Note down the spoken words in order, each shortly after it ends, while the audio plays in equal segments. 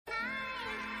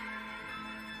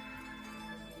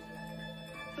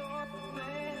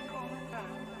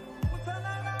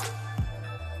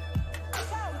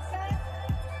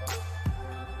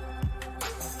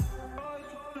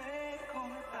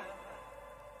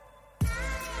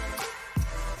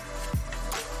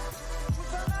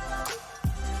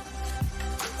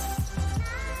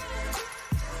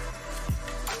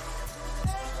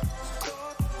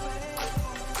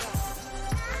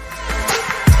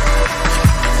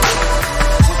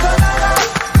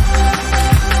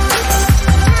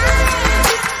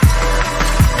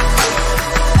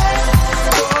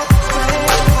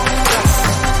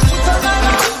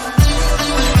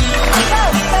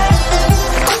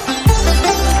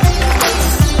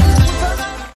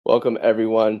Welcome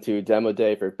everyone to Demo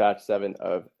Day for Batch 7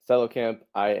 of Celo Camp.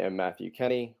 I am Matthew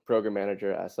Kenny, Program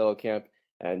Manager at Celo Camp,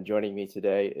 and joining me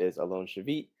today is Alon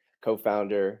Shavit,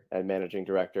 Co-founder and Managing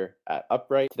Director at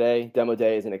Upright. Today, Demo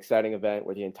Day is an exciting event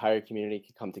where the entire community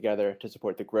can come together to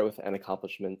support the growth and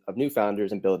accomplishment of new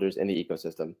founders and builders in the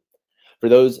ecosystem. For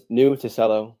those new to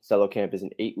Celo, Celo Camp is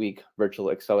an 8-week virtual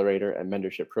accelerator and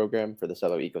mentorship program for the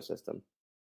Celo ecosystem.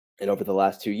 And over the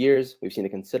last 2 years, we've seen a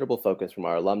considerable focus from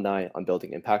our alumni on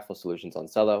building impactful solutions on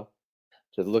Celo,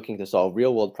 to looking to solve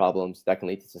real-world problems that can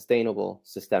lead to sustainable,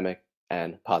 systemic,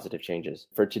 and positive changes.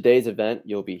 For today's event,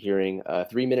 you'll be hearing a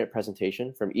 3-minute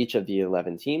presentation from each of the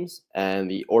 11 teams,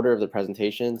 and the order of the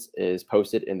presentations is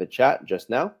posted in the chat just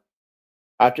now.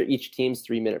 After each team's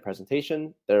 3-minute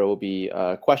presentation, there will be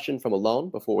a question from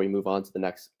Alon before we move on to the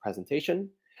next presentation.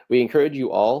 We encourage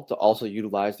you all to also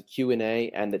utilize the Q&A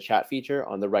and the chat feature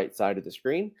on the right side of the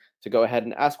screen to go ahead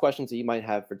and ask questions that you might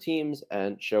have for teams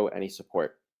and show any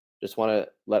support. Just want to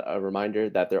let a reminder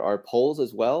that there are polls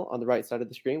as well on the right side of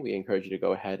the screen. We encourage you to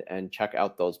go ahead and check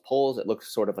out those polls. It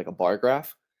looks sort of like a bar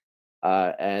graph.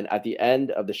 And at the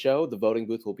end of the show, the voting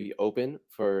booth will be open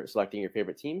for selecting your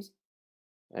favorite teams.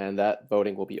 And that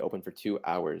voting will be open for 2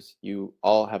 hours. You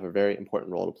all have a very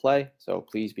important role to play, so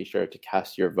please be sure to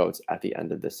cast your votes at the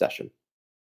end of this session.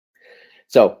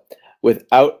 So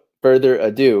without further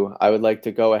ado, I would like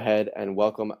to go ahead and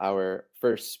welcome our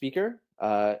first speaker.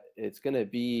 It's going to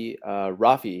be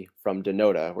Rafi from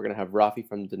Denoda. We're going to have Rafi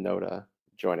from Denoda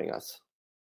joining us.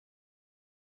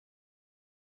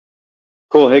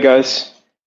 Cool. Hey, guys.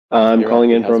 I'm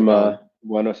calling in from going?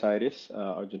 Buenos Aires,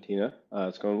 Argentina.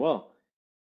 It's going well.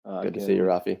 Good to see you,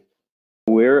 Rafi.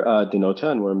 We're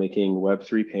Denoda, and we're making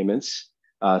Web3 payments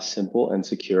simple and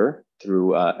secure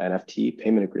through NFT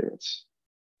payment agreements.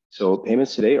 So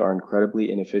payments today are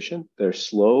incredibly inefficient. They're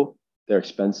slow, they're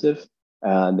expensive,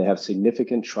 and they have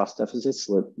significant trust deficits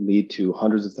that lead to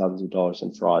hundreds of thousands of dollars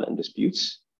in fraud and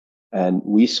disputes. And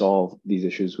we solve these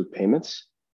issues with payments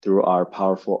through our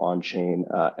powerful on-chain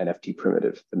NFT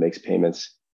primitive that makes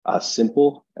payments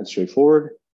simple and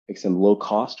straightforward, makes them low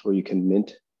cost, where you can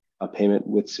mint a payment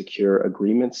with secure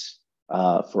agreements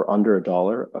for under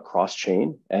 $1 across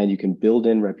chain, and you can build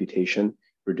in reputation,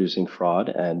 reducing fraud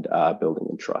and building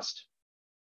in trust.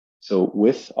 So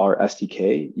with our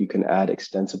SDK, you can add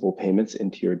extensible payments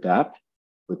into your dApp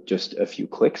with just a few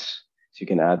clicks. So you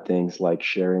can add things like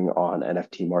sharing on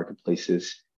NFT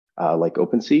marketplaces like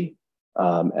OpenSea,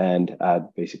 and add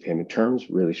basic payment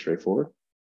terms, really straightforward.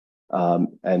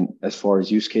 And as far as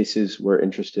use cases, we're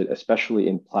interested especially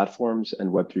in platforms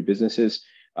and Web3 businesses.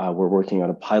 We're working on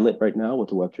a pilot right now with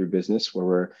a Web3 business where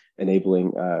we're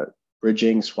enabling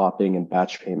bridging, swapping, and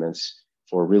batch payments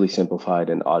for really simplified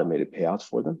and automated payouts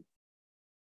for them.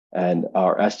 And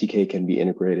our SDK can be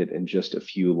integrated in just a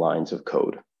few lines of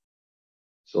code.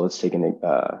 So let's take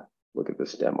a look at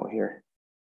this demo here.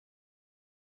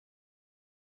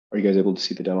 Are you guys able to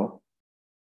see the demo?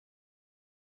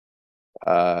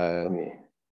 Let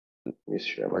me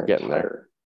share my entire.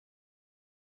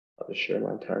 I'll just share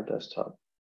my entire desktop.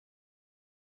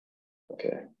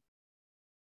 Okay,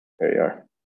 there you are.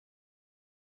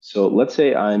 So let's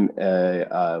say I'm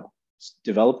a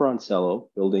developer on Celo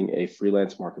building a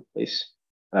freelance marketplace,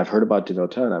 and I've heard about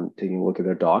Denoda, and I'm taking a look at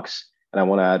their docs, and I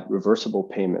want to add reversible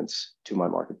payments to my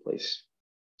marketplace.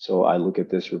 So I look at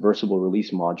this reversible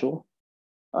release module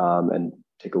and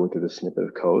take a look at this snippet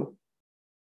of code.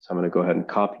 So I'm going to go ahead and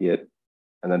copy it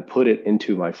and then put it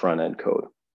into my front end code.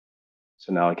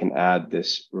 So now I can add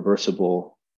this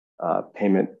reversible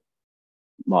payment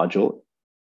module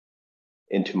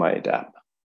into my dApp.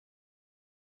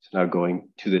 So now going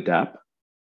to the dApp.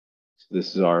 So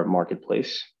this is our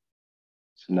marketplace.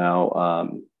 So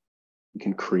now we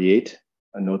can create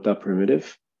a Nota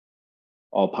primitive,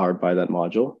 all powered by that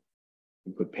module.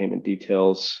 We put payment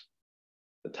details,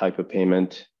 the type of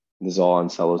payment. This is all on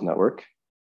Celo's network.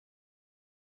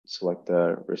 Select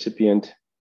the recipient,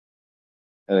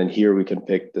 and then here we can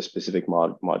pick the specific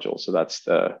module. So that's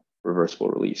the reversible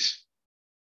release.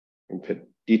 We can put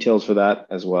details for that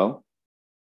as well.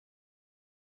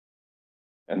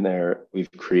 And there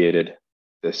we've created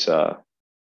this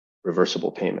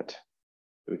reversible payment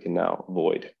that we can now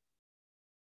void.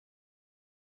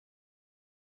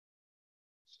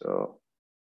 So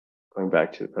going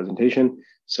back to the presentation.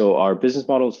 So our business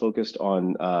model is focused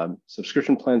on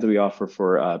subscription plans that we offer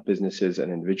for businesses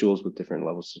and individuals with different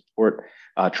levels of support.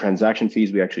 Transaction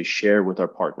fees we actually share with our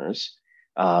partners.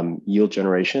 Yield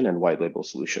generation and white label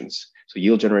solutions. So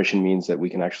yield generation means that we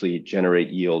can actually generate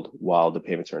yield while the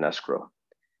payments are in escrow.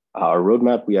 Our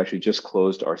roadmap, we actually just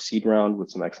closed our seed round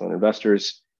with some excellent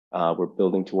investors. We're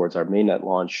building towards our mainnet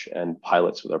launch and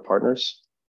pilots with our partners.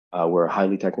 We're a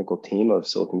highly technical team of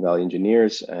Silicon Valley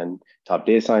engineers and top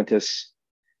data scientists.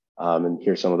 And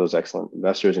here's some of those excellent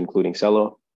investors, including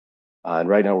Celo. And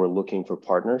right now we're looking for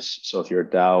partners. So if you're a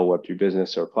DAO, Web3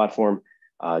 business, or platform,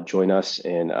 join us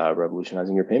in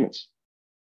revolutionizing your payments.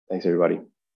 Thanks, everybody.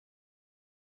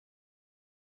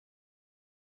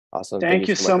 Awesome. Thank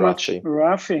you so much,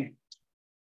 Rafi,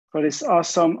 for this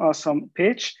awesome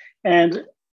pitch. And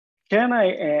can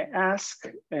I ask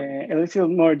a little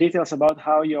more details about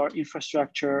how your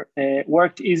infrastructure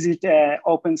worked? Is it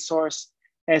open source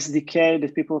SDK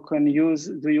that people can use?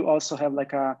 Do you also have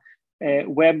like a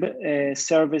web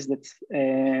service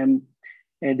that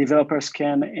developers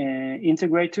can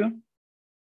integrate to?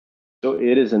 So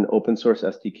it is an open source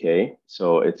SDK.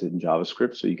 So it's in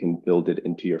JavaScript, so you can build it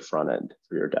into your front end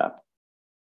for your dApp.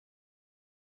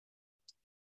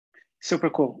 Super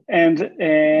cool. And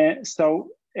so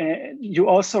you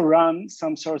also run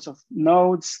some sorts of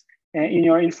nodes in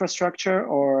your infrastructure,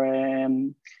 or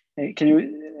can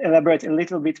you elaborate a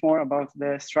little bit more about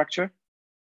the structure?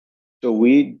 So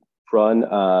we run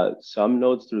some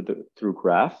nodes through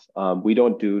Graph. We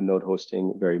don't do node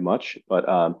hosting very much, but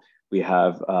we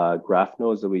have graph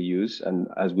nodes that we use, and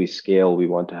as we scale, we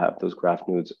want to have those graph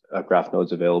nodes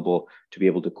available to be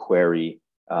able to query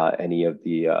any of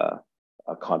the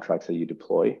contracts that you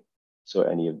deploy. So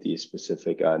any of the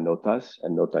specific notas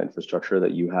and nota infrastructure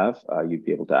that you have, you'd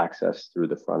be able to access through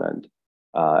the front end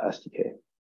SDK.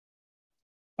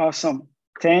 Awesome.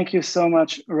 Thank you so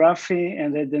much, Rafi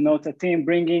and the Nota team,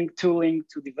 bringing tooling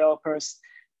to developers,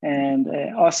 and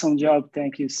awesome job.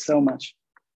 Thank you so much.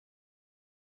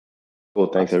 Cool.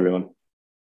 Thanks, everyone.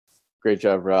 Great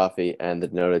job, Rafi and the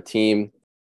Nota team.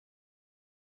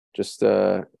 Just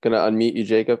gonna unmute you,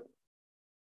 Jacob,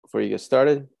 before you get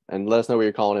started, and let us know where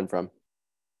you're calling in from.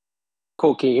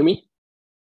 Cool. Can you hear me?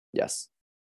 Yes.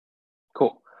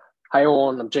 Cool. Hi,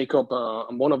 everyone. I'm Jacob.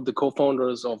 I'm one of the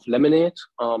co-founders of Lemonade,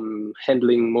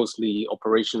 handling mostly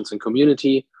operations and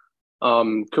community.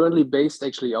 Currently based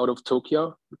actually out of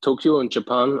Tokyo in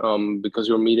Japan, because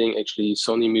we're meeting actually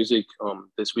Sony Music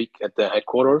this week at their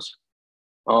headquarters.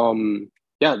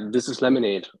 Yeah, this is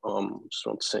Lemonade. Just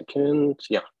 1 second.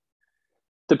 Yeah.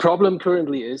 The problem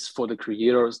currently is for the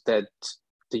creators that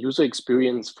the user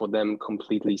experience for them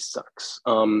completely sucks.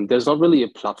 There's not really a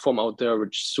platform out there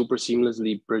which super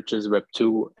seamlessly bridges Web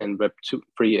 2 and Web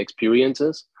 3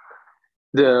 experiences.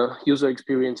 The user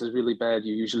experience is really bad.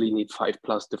 You usually need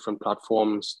 5+ different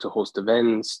platforms to host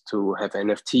events, to have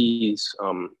NFTs,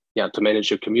 to manage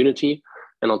your community.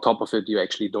 And on top of it, you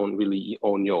actually don't really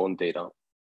own your own data.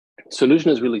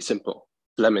 Solution is really simple,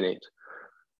 Lemonade.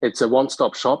 It's a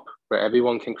one-stop shop where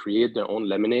everyone can create their own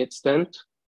Lemonade stand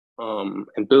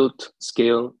and build,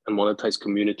 scale, and monetize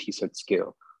communities at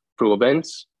scale through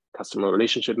events, customer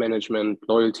relationship management,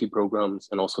 loyalty programs,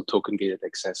 and also token-gated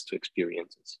access to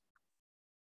experiences.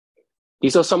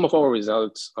 These are some of our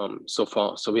results so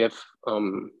far. So we have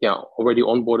already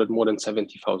onboarded more than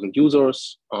 70,000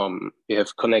 users. We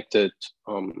have connected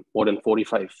more than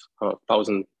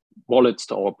 45,000 wallets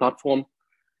to our platform.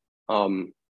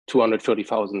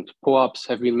 230,000 POAPs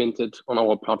have been minted on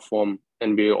our platform.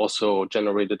 And we also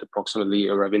generated approximately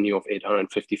a revenue of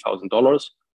 $850,000,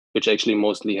 which actually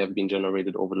mostly have been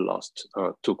generated over the last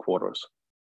 2 quarters.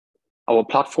 Our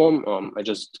platform, I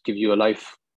just give you a live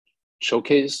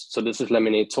showcase. So this is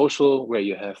Lemonade Social, where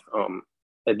you have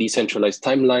a decentralized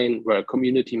timeline where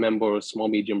community members, small,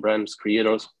 medium brands,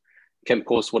 creators can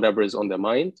post whatever is on their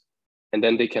mind. And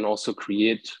then they can also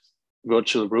create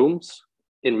virtual rooms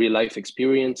in real life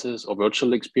experiences or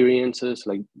virtual experiences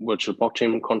like virtual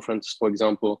blockchain conferences, for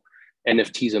example,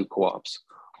 NFTs and POAPs.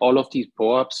 All of these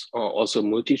POAPs are also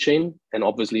multi-chain, and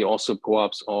obviously also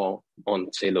POAPs are on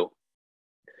Celo.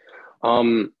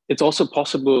 It's also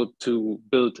possible to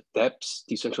build dApps,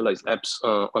 decentralized apps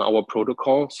on our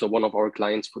protocol. So one of our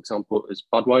clients, for example, is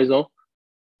Budweiser,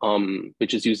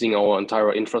 which is using our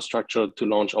entire infrastructure to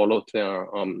launch all of their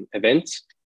events.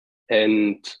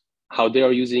 And how they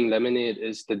are using Lemonade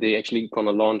is that they actually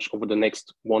gonna launch over the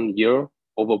next 1 year,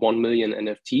 over 1 million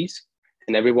NFTs.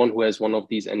 And everyone who has one of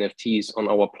these NFTs on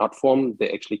our platform, they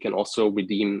actually can also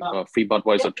redeem free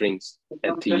Budweiser drinks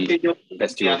at the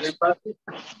festivals.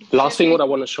 Last thing what I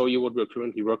want to show you what we're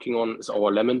currently working on is our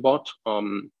Lemon bot.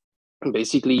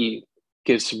 Basically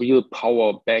gives real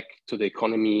power back to the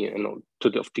economy and to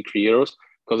the creators,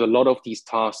 because a lot of these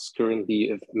tasks currently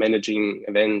of managing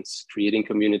events, creating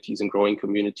communities and growing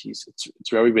communities, it's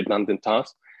very redundant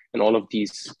tasks. And all of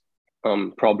these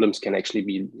problems can actually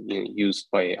be used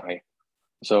by AI.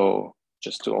 So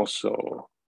just to also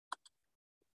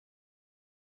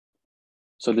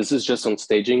So this is just on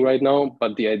staging right now,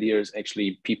 but the idea is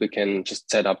actually people can just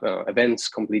set up events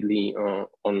completely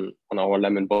on our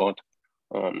Lemon board.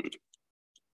 And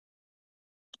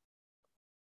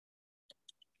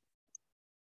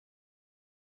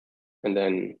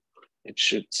then it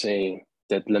should say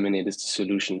that Lemonade is the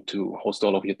solution to host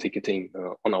all of your ticketing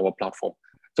on our platform.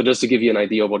 So just to give you an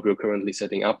idea of what we're currently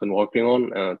setting up and working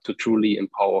on to truly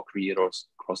empower creators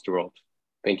across the world.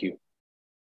 Thank you.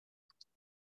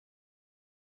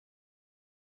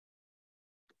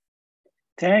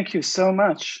 Thank you so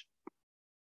much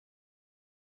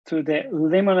to the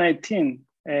Lemonade team.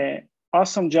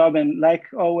 Awesome job, and like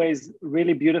always,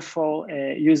 really beautiful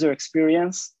user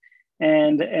experience.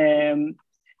 And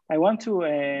I want to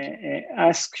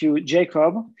ask you,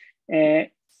 Jacob,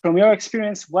 from your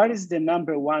experience, what is the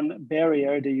 #1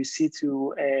 barrier that you see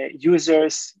to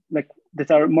users like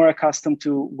that are more accustomed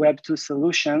to Web 2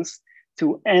 solutions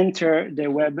to enter the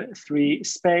Web3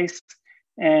 space?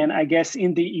 And I guess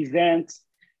in the event,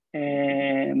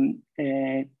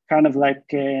 kind of like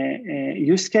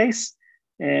use case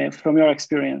from your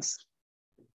experience?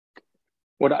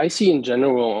 What I see in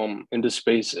general in this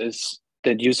space is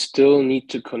that you still need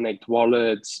to connect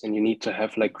wallets and you need to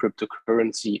have like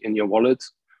cryptocurrency in your wallet,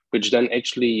 which then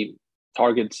actually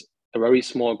targets a very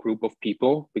small group of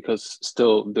people because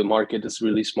still the market is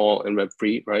really small in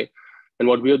Web3, right? And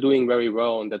what we're doing very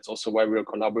well, and that's also why we're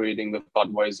collaborating with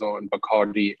Budweiser and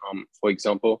Bacardi, for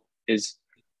example, is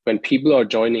when people are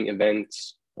joining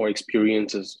events or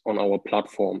experiences on our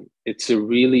platform, it's a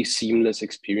really seamless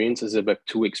experience as a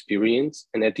Web2 experience.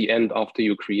 And at the end, after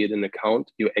you create an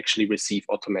account, you actually receive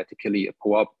automatically a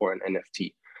POAP or an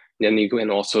NFT. And then you can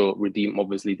also redeem,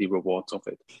 obviously, the rewards of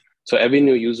it. So every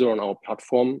new user on our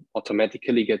platform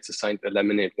automatically gets assigned a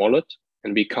Lemonade wallet,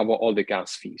 and we cover all the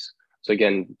gas fees. So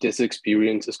again, this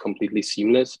experience is completely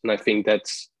seamless. And I think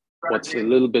that's what's a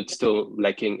little bit still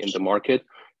lacking in the market.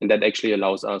 And that actually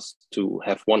allows us to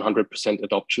have 100%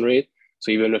 adoption rate. So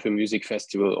even with a music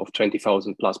festival of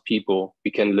 20,000 plus people,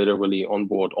 we can literally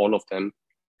onboard all of them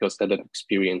because that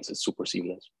experience is super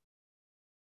seamless.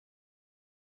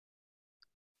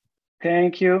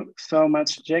 Thank you so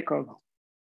much, Jacob.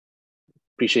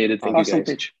 Appreciate it. Thank awesome you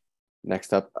guys. Pitch.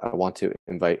 Next up, I want to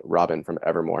invite Robin from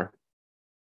Evermore.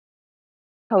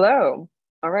 Hello.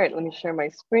 All right, let me share my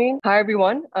screen. Hi,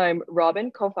 everyone. I'm Robin,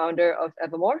 co-founder of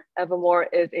Evermore. Evermore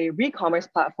is a re-commerce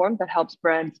platform that helps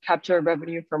brands capture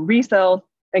revenue from resale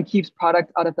and keeps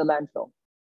products out of the landfill.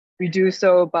 We do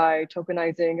so by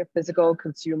tokenizing physical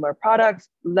consumer products,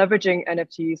 leveraging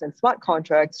NFTs and smart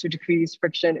contracts to decrease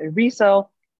friction in resale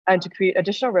and to create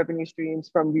additional revenue streams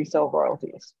from resale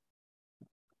royalties.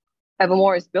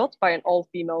 Evermore is built by an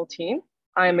all-female team.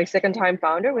 I am a second-time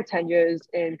founder with 10 years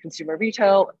in consumer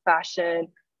retail, fashion,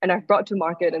 and I've brought to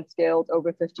market and scaled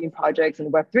over 15 projects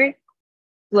in Web3.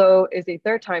 Flo is a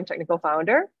third-time technical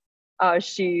founder.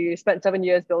 She spent 7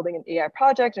 years building an AI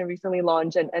project and recently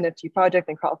launched an NFT project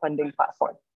and crowdfunding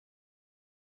platform.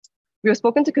 We have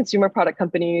spoken to consumer product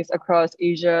companies across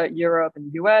Asia, Europe, and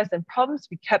the US, and problems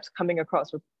we kept coming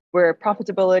across were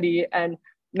profitability and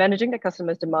managing the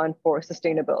customer's demand for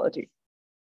sustainability.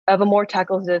 Evermore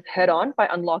tackles this head on by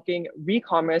unlocking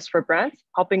re-commerce for brands,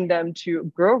 helping them to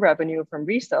grow revenue from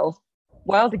resales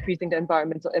while decreasing the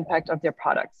environmental impact of their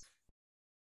products.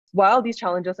 While these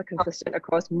challenges are consistent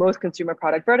across most consumer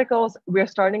product verticals, we are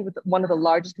starting with one of the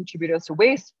largest contributors to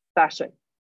waste, fashion.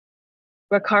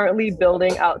 We're currently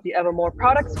building out the Evermore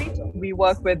product suite. We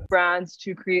work with brands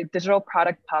to create digital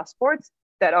product passports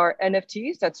that are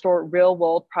NFTs that store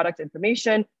real-world product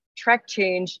information, track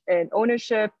change in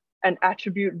ownership, and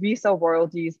attribute resale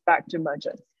royalties back to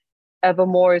merchants.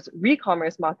 Evermore's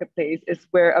re-commerce marketplace is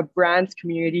where a brand's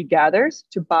community gathers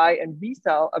to buy and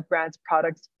resell a brand's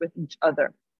products with each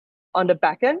other. On the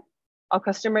back end, our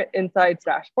customer insights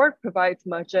dashboard provides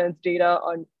merchants data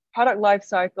on product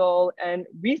lifecycle and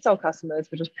resale customers,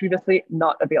 which was previously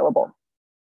not available.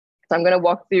 So I'm going to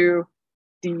walk through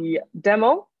the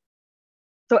demo.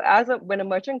 So when a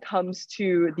merchant comes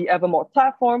to the Evermore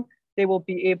platform, they will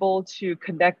be able to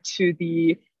connect to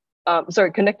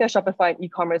connect their Shopify and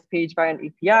e-commerce page via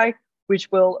an API,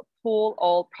 which will pull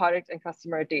all product and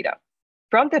customer data.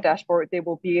 From the dashboard, they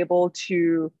will be able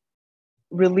to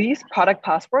release product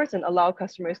passports and allow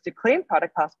customers to claim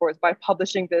product passports by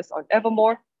publishing this on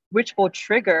Evermore, which will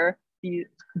trigger the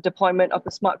deployment of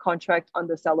the smart contract on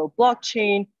the Celo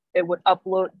blockchain. It would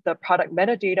upload the product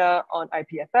metadata on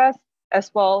IPFS,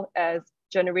 as well as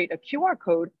generate a QR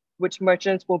code, which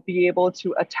merchants will be able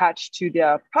to attach to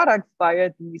their products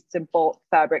via these simple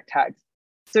fabric tags.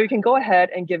 So you can go ahead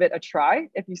and give it a try.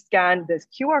 If you scan this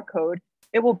QR code,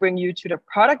 it will bring you to the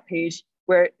product page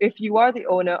where if you are the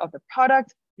owner of the product,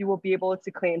 you will be able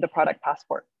to claim the product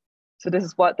passport. So this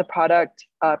is what the product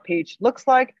page looks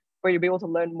like, where you'll be able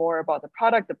to learn more about the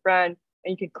product, the brand,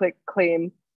 and you can click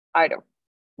claim item.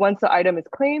 Once the item is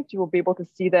claimed, you will be able to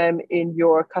see them in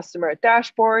your customer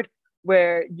dashboard,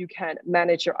 where you can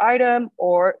manage your item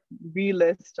or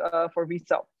relist for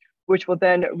resale, which will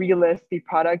then relist the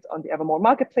product on the Evermore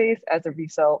marketplace as a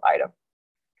resale item.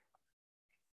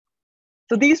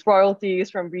 So these royalties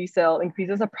from resale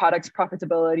increases a product's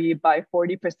profitability by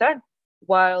 40%,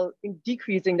 while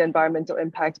decreasing the environmental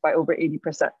impact by over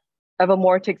 80%.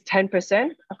 Evermore takes 10%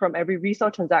 from every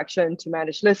resale transaction to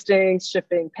manage listings,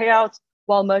 shipping, payouts,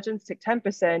 while merchants take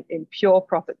 10% in pure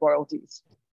profit royalties.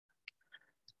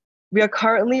 We are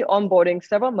currently onboarding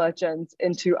several merchants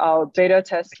into our beta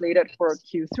test slated for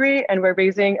Q3, and we're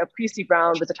raising a pre-seed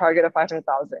round with a target of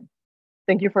 500,000.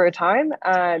 Thank you for your time,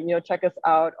 and check us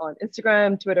out on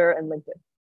Instagram, Twitter, and LinkedIn.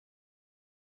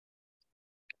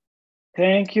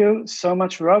 Thank you so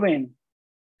much, Robin.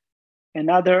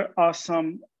 Another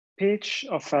awesome pitch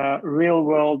of a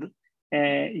real-world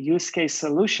use case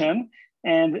solution.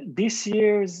 And this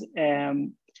year's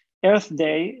Earth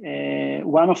Day,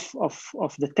 one of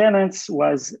the tenants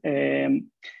was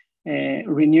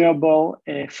renewable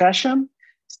fashion.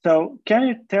 So can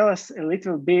you tell us a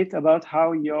little bit about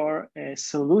how your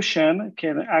solution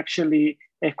can actually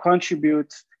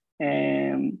contribute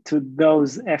to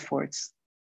those efforts?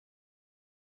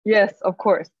 Yes, of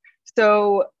course.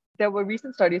 So there were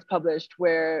recent studies published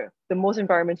where the most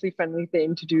environmentally friendly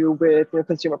thing to do with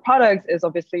consumer products is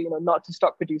obviously not to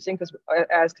stop producing, because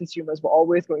as consumers, we're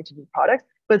always going to need products,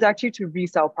 but it's actually to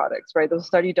resell products, right? There's a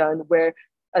study done where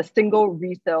a single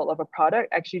resale of a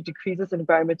product actually decreases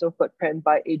environmental footprint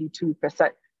by 82%.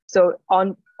 So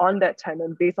on that time,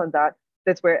 and based on that,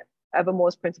 that's where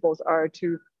Evermore's principles are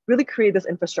to really create this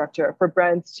infrastructure for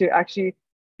brands to actually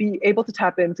be able to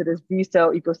tap into this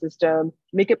resale ecosystem,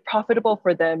 make it profitable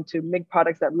for them to make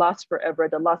products that last forever,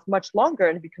 that last much longer,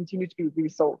 and continue to be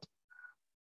resold.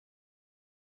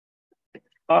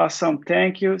 Awesome.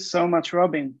 Thank you so much,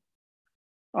 Robin.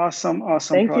 Awesome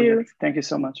Thank project. you. Thank you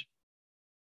so much.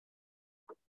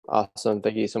 Awesome.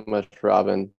 Thank you so much,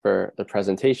 Robin, for the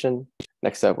presentation.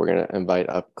 Next up, we're going to invite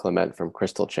up Clement from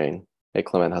Crystal Chain. Hey,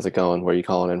 Clement, how's it going? Where are you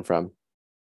calling in from?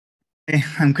 Hey,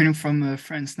 I'm calling from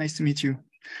France. Nice to meet you.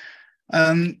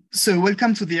 So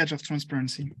welcome to the Age of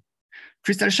Transparency.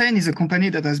 Crystal Chain is a company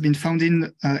that has been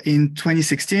founded in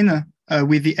 2016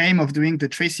 with the aim of doing the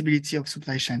traceability of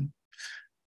supply chain.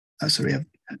 Sorry, I have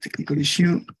a technical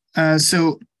issue.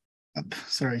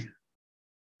 Sorry,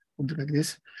 we'll do like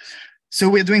this. So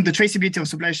we're doing the traceability of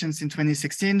supply chains in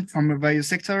 2016 from a various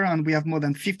sector, and we have more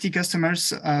than 50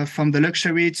 customers from the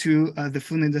luxury to the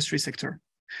food industry sector.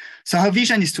 So our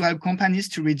vision is to help companies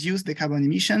to reduce the carbon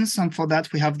emissions. And for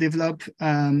that, we have developed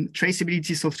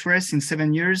traceability software in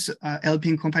 7 years,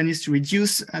 helping companies to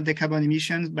reduce the carbon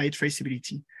emissions by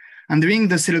traceability. And during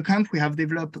the Celo Camp, we have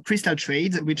developed Crystal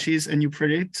Trade, which is a new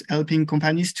project helping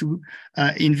companies to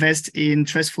invest in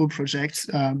trustful projects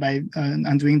by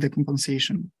doing the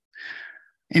compensation.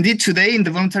 Indeed, today in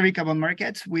the voluntary carbon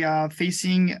market, we are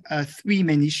facing 3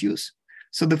 main issues.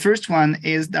 So the first one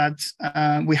is that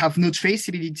we have no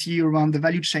traceability around the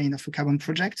value chain of a carbon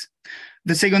project.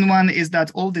 The second one is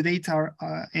that all the data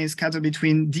is scattered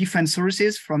between different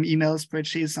sources from email,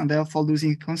 spreadsheets, and therefore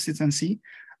losing consistency.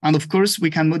 And of course,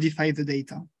 we can modify the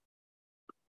data.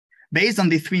 Based on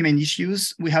the 3 main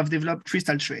issues, we have developed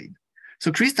Crystal Trade.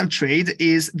 So Crystal Trade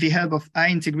is the hub of high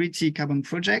integrity carbon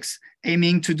projects,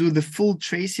 aiming to do the full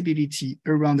traceability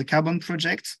around the carbon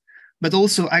project, but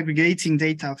also aggregating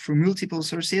data from multiple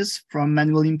sources, from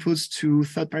manual inputs to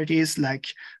third parties like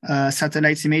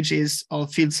satellite images or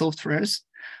field softwares.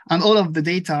 And all of the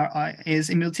data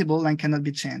is immutable and cannot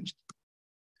be changed.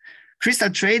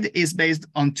 Crystal Trade is based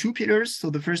on 2 pillars.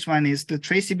 So the first one is the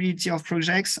traceability of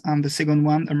projects, and the second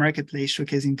one, a marketplace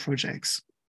showcasing projects.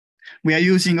 We are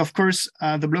using, of course,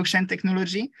 the blockchain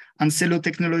technology and Celo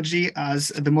technology as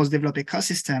the most developed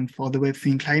ecosystem for the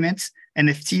Web3 climate,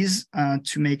 NFTs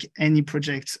to make any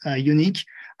project unique,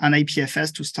 and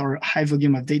IPFS to store high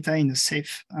volume of data in a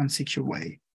safe and secure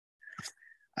way.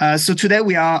 So today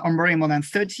we are onboarding more than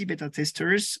 30 beta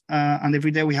testers, and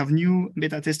every day we have new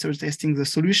beta testers testing the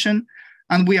solution,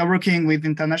 and we are working with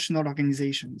international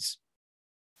organizations.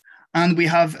 And we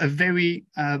have a very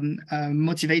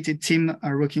motivated team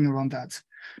working around that.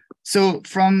 So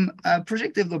from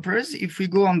project developers, if we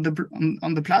go on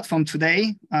the platform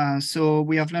today, so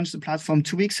we have launched the platform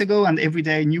 2 weeks ago, and every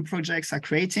day new projects are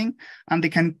creating, and they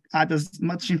can add as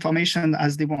much information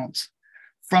as they want.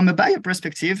 From a buyer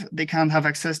perspective, they can have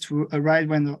access to a wide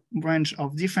range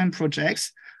of different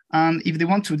projects. And if they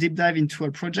want to deep dive into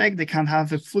a project, they can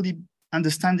have a fully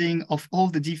understanding of all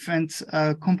the different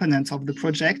components of the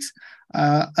project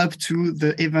up to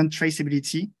the event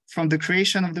traceability from the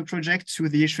creation of the project to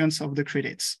the issuance of the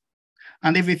credits.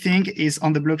 And everything is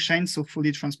on the blockchain, so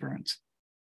fully transparent.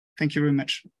 Thank you very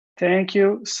much. Thank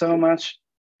you so much,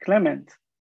 Clement.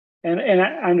 And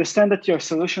I understand that your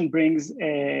solution brings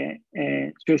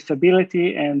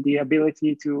traceability and the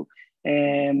ability to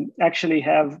actually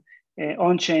have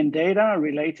on-chain data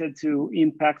related to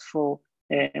impactful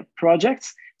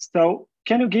projects. So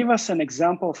can you give us an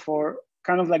example for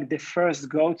kind of like the first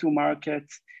go-to-market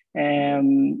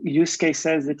use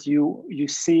cases that you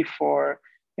see for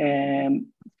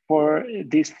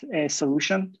this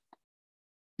solution?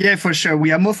 Yeah, for sure.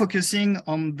 We are more focusing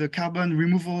on the carbon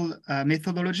removal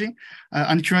methodology.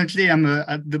 And currently I'm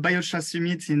at the Biochar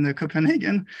Summit in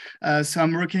Copenhagen. So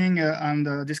I'm working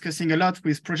and discussing a lot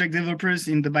with project developers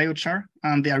in the biochar,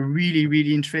 and they are really,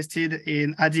 really interested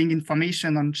in adding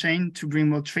information on chain to bring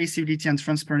more traceability and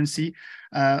transparency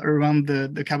around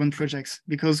the carbon projects,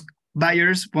 because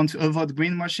buyers want to avoid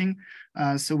greenwashing.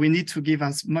 So we need to give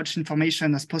as much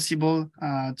information as possible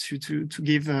to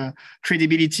give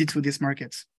credibility to these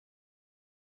markets.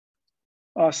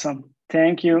 Awesome.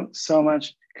 Thank you so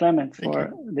much, Clement,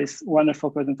 for this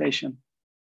wonderful presentation.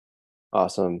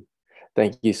 Awesome.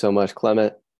 Thank you so much,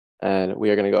 Clement. And we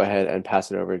are going to go ahead and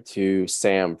pass it over to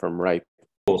Sam from Ripe.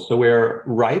 So we're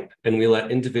Ripe, and we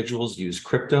let individuals use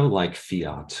crypto like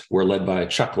fiat. We're led by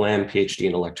Chuck Lamb, PhD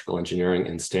in electrical engineering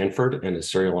in Stanford, and a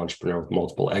serial entrepreneur with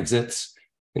multiple exits,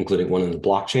 including one in the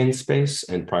blockchain space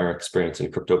and prior experience in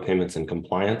crypto payments and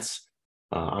compliance.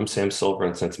 I'm Sam Silver,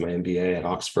 and since my MBA at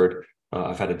Oxford,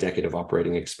 I've had a decade of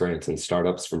operating experience in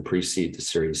startups from pre-seed to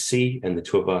Series C, and the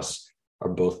two of us are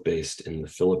both based in the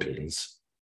Philippines.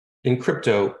 In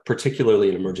crypto, particularly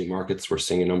in emerging markets, we're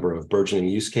seeing a number of burgeoning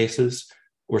use cases.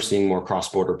 We're seeing more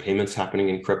cross-border payments happening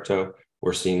in crypto.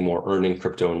 We're seeing more earning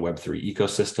crypto and Web3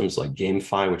 ecosystems like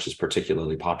GameFi, which is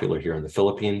particularly popular here in the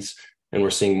Philippines. And we're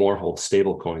seeing more hold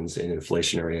stablecoins in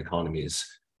inflationary economies.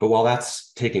 But while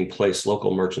that's taking place,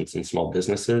 local merchants and small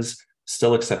businesses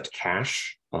still accept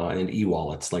cash and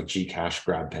e-wallets like Gcash,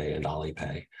 GrabPay, and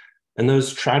Alipay. And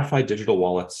those TradFi digital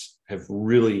wallets have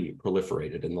really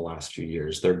proliferated in the last few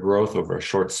years. Their growth over a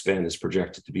short span is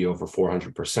projected to be over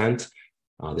 400%.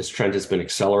 This trend has been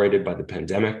accelerated by the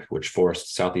pandemic, which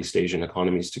forced Southeast Asian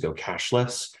economies to go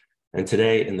cashless. And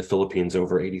today in the Philippines,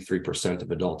 over 83%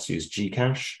 of adults use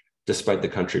Gcash, despite the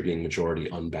country being majority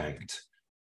unbanked.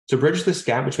 To bridge this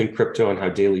gap between crypto and how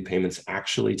daily payments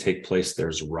actually take place,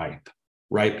 there's Ripe.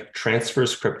 Ripe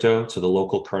transfers crypto to the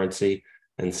local currency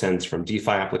and sends from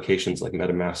DeFi applications like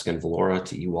MetaMask and Valora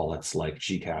to e-wallets like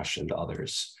Gcash and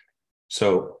others.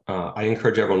 So I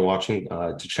encourage everyone watching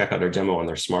to check out our demo on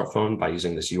their smartphone by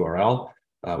using this URL,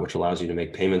 which allows you to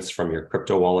make payments from your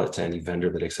crypto wallet to any vendor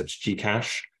that accepts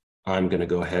Gcash. I'm going to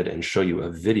go ahead and show you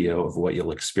a video of what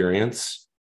you'll experience.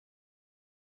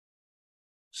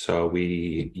 So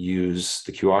we use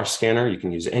the QR scanner. You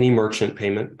can use any merchant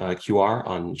payment QR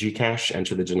on Gcash,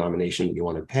 enter the denomination that you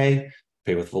want to pay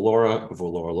with Valora.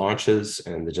 Valora launches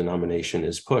and the denomination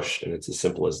is pushed. And it's as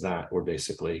simple as that. We're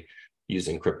basically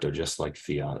using crypto just like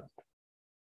fiat.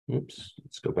 Oops,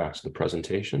 let's go back to the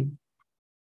presentation.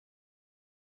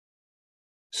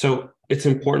 So it's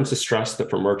important to stress that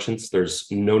for merchants, there's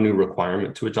no new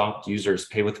requirement to adopt. Users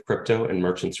pay with crypto and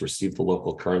merchants receive the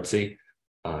local currency.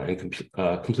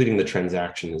 Completing the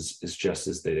transaction is just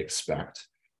as they'd expect.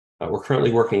 We're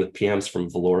currently working with PMs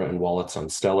from Valora and wallets on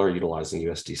Stellar utilizing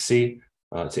USDC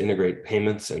to integrate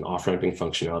payments and off-ramping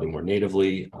functionality more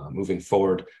natively. Moving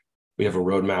forward, we have a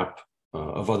roadmap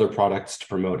of other products to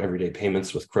promote everyday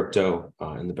payments with crypto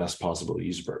and the best possible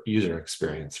user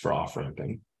experience for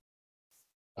off-ramping.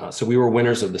 So we were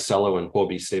winners of the Celo and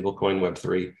Huobi stablecoin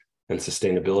Web3 and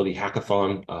sustainability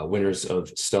hackathon, winners of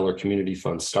Stellar Community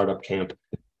Fund Startup Camp,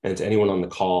 and to anyone on the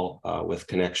call with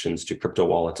connections to crypto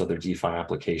wallets, other DeFi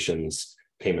applications,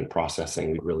 payment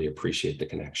processing, we really appreciate the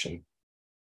connection.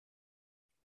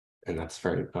 And that's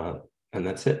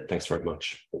it. Thanks very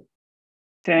much.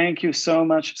 Thank you so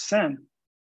much, Sam.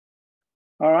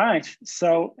 All right.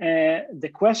 So the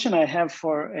question I have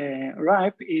for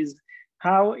Ripe is,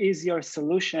 how is your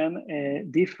solution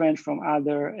different from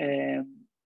other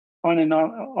on and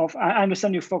off? I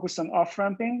understand you focus on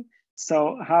off-ramping.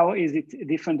 So how is it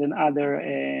different than other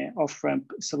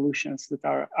off-ramp solutions that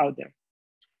are out there?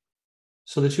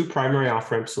 So the two primary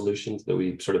off-ramp solutions that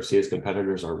we sort of see as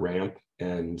competitors are Ramp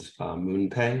and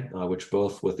MoonPay, which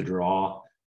both withdraw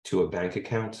to a bank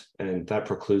account, and that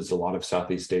precludes a lot of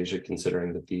Southeast Asia,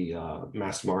 considering that the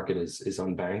mass market is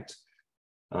unbanked.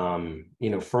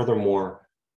 Furthermore,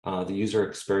 the user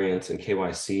experience and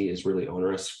KYC is really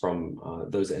onerous from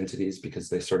those entities, because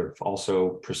they sort of also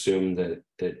presume that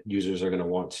users are going to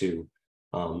want to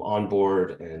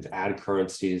onboard and add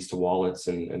currencies to wallets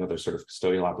and other sort of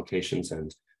custodial applications,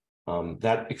 and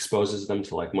that exposes them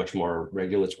to like much more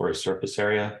regulatory surface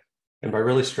area. And by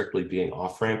really strictly being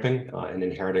off-ramping and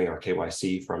inheriting our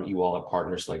KYC from e-wallet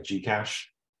partners like Gcash,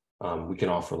 we can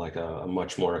offer like a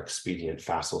much more expedient,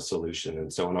 facile solution.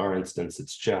 And so in our instance,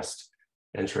 it's just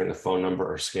entering a phone number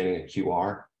or scanning a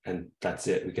QR, and that's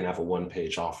it. We can have a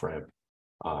one-page off-ramp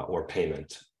or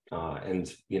payment. In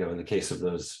the case of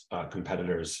those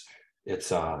competitors,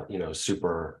 it's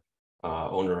super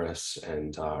onerous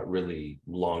and really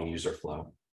long user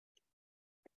flow.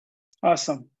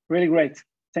 Awesome, really great.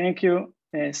 Thank you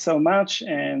so much,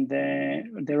 and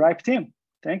the Ripe team.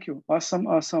 Thank you.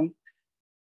 Awesome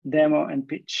demo and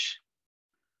pitch.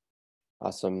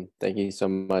 Awesome. Thank you so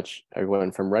much,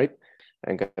 everyone from Ripe.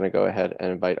 I'm going to go ahead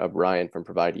and invite up Ryan from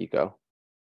Provide Eco.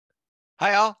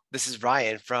 Hi, all. This is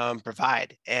Ryan from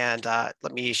Provide, and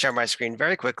let me share my screen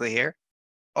very quickly here.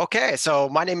 Okay, so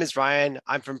my name is Ryan.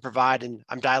 I'm from Provide, and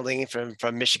I'm dialing in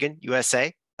from Michigan,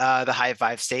 USA, the High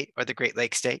Five state, or the Great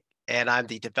Lakes state. And I'm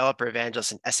the developer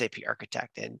evangelist and SAP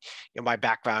architect. And my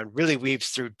background really weaves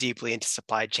through deeply into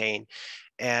supply chain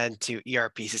and to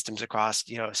ERP systems across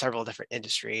several different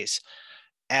industries.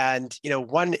 And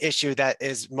one issue that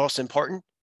is most important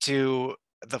to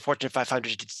the Fortune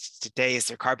 500 today is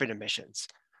their carbon emissions.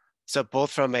 So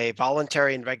both from a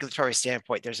voluntary and regulatory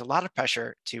standpoint, there's a lot of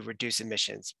pressure to reduce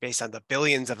emissions based on the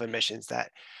billions of emissions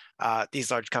that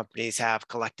these large companies have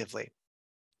collectively.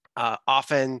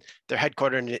 Often they're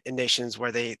headquartered in nations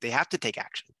where they have to take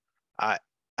action,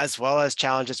 as well as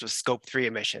challenges with scope 3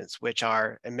 emissions, which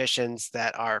are emissions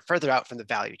that are further out from the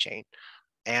value chain.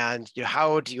 And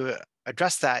how do you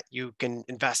address that? You can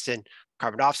invest in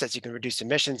carbon offsets, you can reduce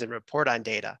emissions and report on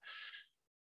data.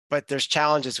 But there's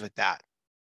challenges with that.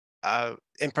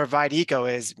 And Provide Eco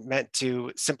is meant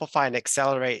to simplify and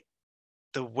accelerate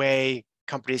the way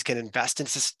companies can invest in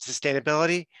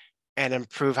sustainability and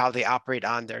improve how they operate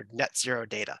on their net zero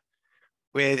data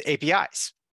with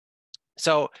APIs.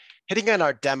 So hitting on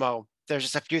our demo, there's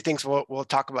just a few things we'll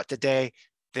talk about today: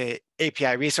 the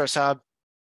API Resource Hub,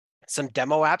 some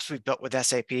demo apps we've built with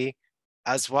SAP,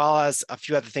 as well as a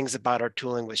few other things about our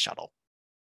tooling with Shuttle.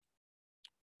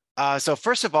 So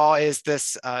first of all is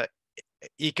this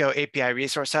Eco API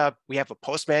Resource Hub. We have a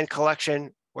Postman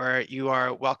collection where you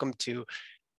are welcome to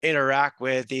interact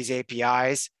with these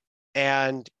APIs,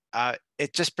 and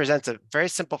it just presents a very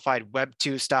simplified Web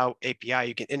 2 style API.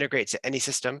 You can integrate to any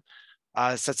system,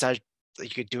 such as you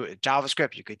could do it in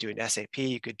JavaScript, you could do it in SAP,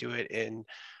 you could do it in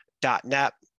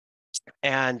 .NET,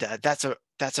 and that's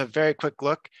a very quick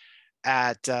look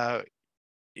at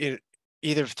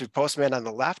either through Postman on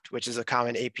the left, which is a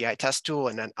common API test tool,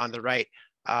 and then on the right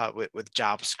with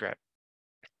JavaScript,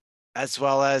 as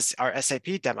well as our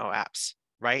SAP demo apps,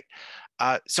 right?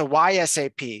 So why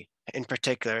SAP in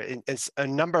particular? And a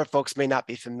number of folks may not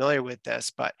be familiar with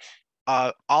this, but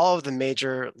all of the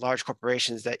major large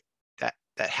corporations that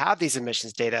have these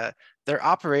emissions data, their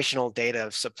operational data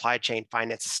of supply chain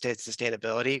finance,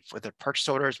 sustainability for their purchase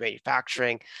orders,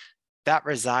 manufacturing, that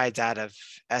resides out of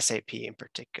SAP in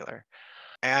particular.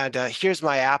 And here's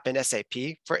my app in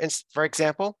SAP, for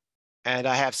example, and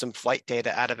I have some flight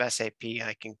data out of SAP.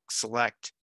 I can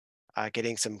select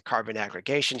getting some carbon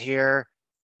aggregation here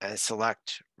and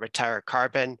select retire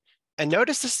carbon. And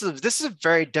notice this is a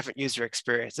very different user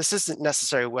experience. This isn't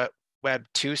necessarily Web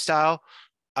 2 style.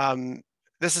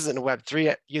 This isn't a Web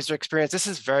 3 user experience. This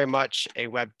is very much a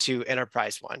Web 2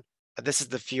 enterprise one. This is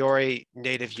the Fiori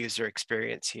native user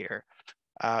experience here.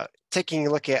 Taking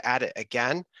a look at it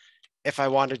again, if I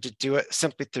wanted to do it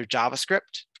simply through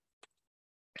JavaScript,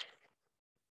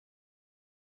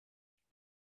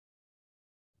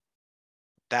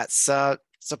 that's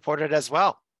supported as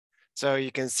well. So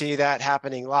you can see that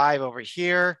happening live over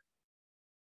here.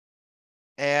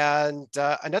 And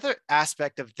another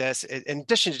aspect of this, in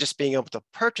addition to just being able to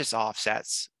purchase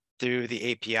offsets through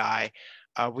the API,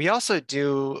 we also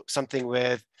do something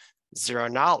with zero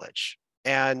knowledge.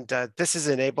 And this is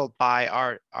enabled by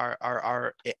our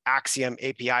Axiom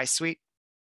API suite.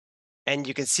 And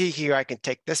you can see here, I can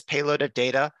take this payload of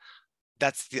data,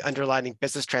 that's the underlying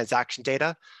business transaction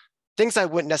data, things I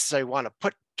wouldn't necessarily want to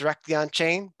put directly on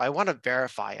chain, but I want to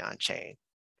verify on chain.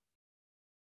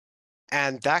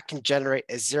 And that can generate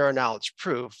a zero knowledge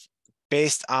proof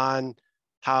based on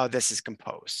how this is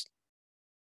composed.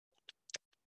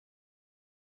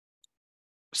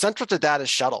 central to that is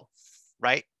Shuttle,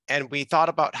 right? And we thought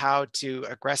about how to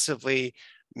aggressively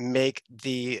make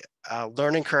the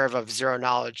learning curve of zero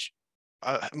knowledge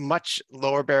a much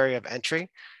lower barrier of entry.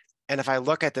 And if I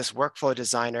look at this workflow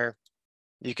designer,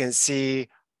 you can see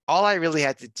all I really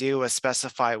had to do was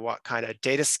specify what kind of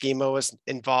data schema was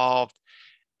involved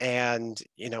and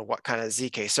what kind of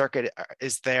ZK circuit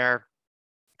is there.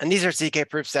 And these are ZK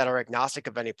proofs that are agnostic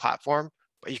of any platform,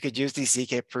 but you could use these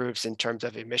ZK proofs in terms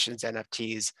of emissions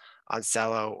NFTs on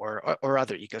Celo or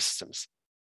other ecosystems.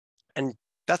 And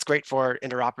that's great for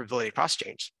interoperability across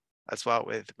chains as well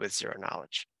with zero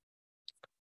knowledge.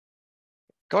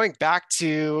 Going back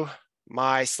to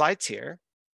my slides here,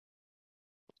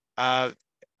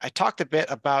 I talked a bit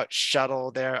about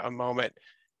Shuttle there a moment.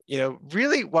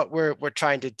 Really what we're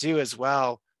trying to do as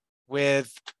well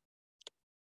with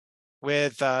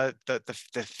the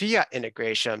fiat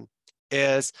integration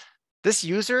is this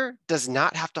user does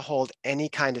not have to hold any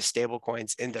kind of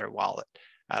stablecoins in their wallet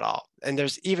at all. And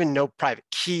there's even no private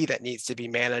key that needs to be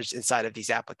managed inside of these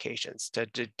applications to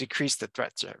decrease the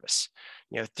threat service.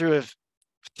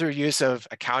 Through use of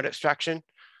account abstraction,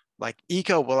 like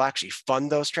Eco will actually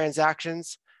fund those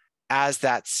transactions as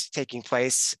that's taking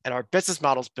place. And our business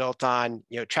model is built on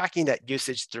tracking that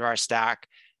usage through our stack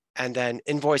and then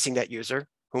invoicing that user,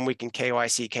 whom we can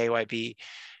KYC, KYB,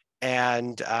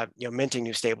 and minting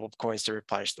new stable coins to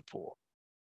replenish the pool.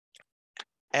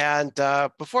 And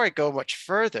before I go much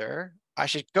further, I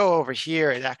should go over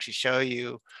here and actually show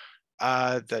you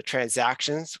the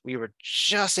transactions we were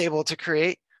just able to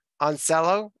create on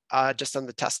Celo, just on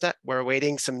the testnet. We're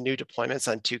awaiting some new deployments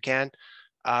on Toucan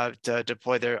to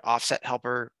deploy their offset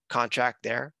helper contract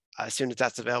there as soon as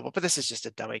that's available. But this is just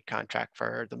a dummy contract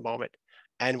for the moment.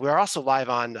 And we're also live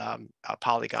on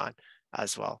Polygon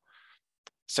as well.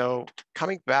 So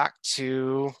coming back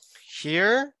to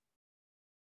here,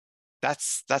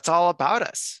 that's all about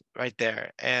us right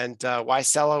there. And why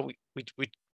Celo?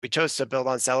 We chose to build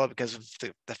on Celo because of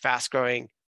the fast-growing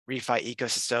refi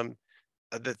ecosystem,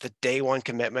 the day one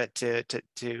commitment to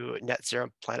net zero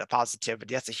planet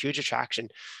positivity. That's a huge attraction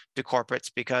to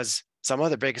corporates because some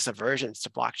of the biggest aversions to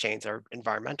blockchains are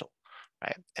environmental,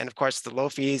 right? And of course, the low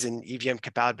fees and EVM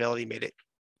compatibility made it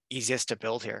easiest to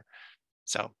build here.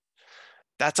 So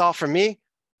that's all from me.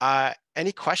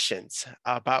 Any questions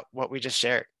about what we just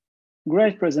shared?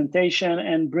 Great presentation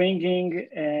and bringing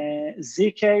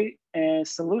ZK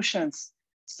solutions.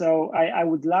 So I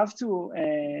would love to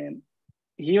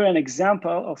hear an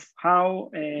example of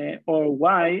how or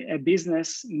why a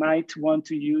business might want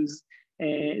to use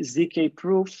ZK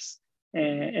proofs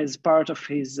as part of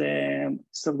his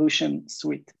solution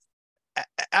suite.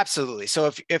 Absolutely.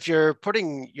 So if you're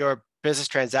putting your business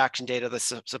transaction data, the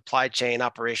supply chain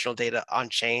operational data on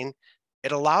chain,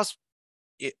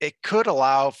 it could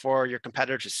allow for your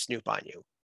competitor to snoop on you,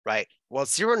 right? Well,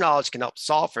 zero knowledge can help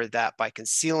solve for that by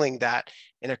concealing that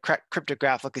in a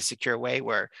cryptographically secure way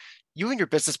where you and your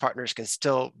business partners can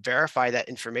still verify that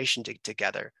information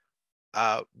together,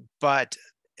 but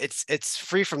it's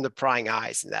free from the prying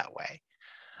eyes in that way.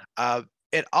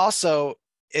 It also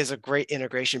is a great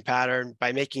integration pattern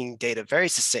by making data very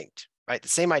succinct, right? The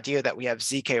same idea that we have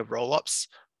ZK rollups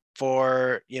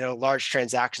for large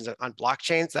transactions on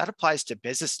blockchains, that applies to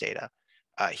business data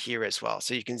here as well.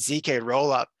 So you can ZK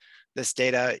roll up this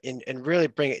data and really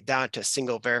bring it down to a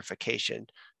single verification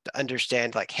to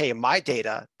understand like, hey, my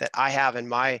data that I have in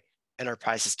my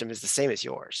enterprise system is the same as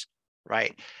yours,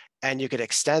 right? And you could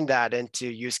extend that into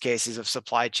use cases of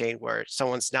supply chain where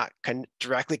someone's not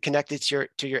directly connected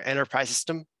to your enterprise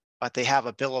system, but they have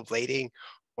a bill of lading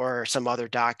or some other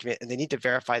document and they need to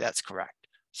verify that's correct.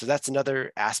 So that's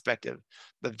another aspect of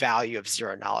the value of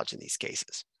zero knowledge in these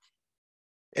cases.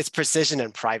 It's precision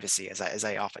and privacy, as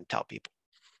I often tell people.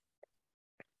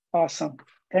 Awesome.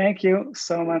 Thank you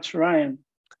so much, Ryan.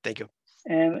 Thank you.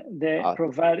 And the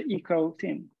Provide Eco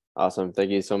team. Awesome. Thank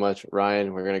you so much,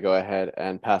 Ryan. We're going to go ahead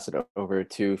and pass it over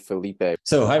to Felipe.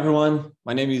 So, hi, everyone.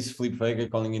 My name is Felipe Veiga,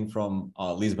 calling in from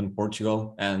Lisbon,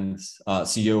 Portugal, and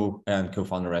CEO and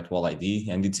co-founder at WallID.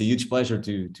 And it's a huge pleasure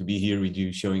to be here with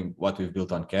you, showing what we've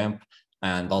built on Camp,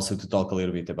 and also to talk a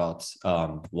little bit about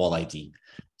WallID.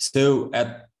 So,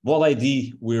 at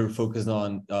WallID, we're focused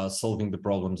on solving the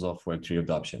problems of Web3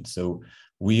 adoption. So,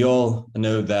 we all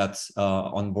know that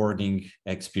onboarding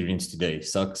experience today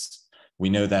sucks. We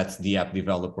know that the app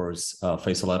developers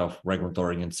face a lot of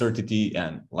regulatory uncertainty,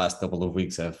 and last couple of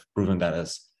weeks have proven that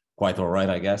as quite all right,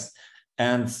 I guess.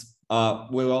 And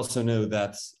we also know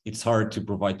that it's hard to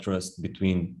provide trust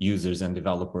between users and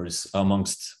developers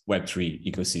amongst Web3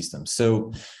 ecosystems.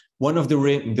 So one of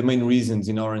the main reasons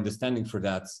in our understanding for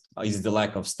that is the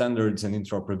lack of standards and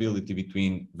interoperability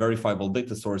between verifiable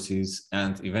data sources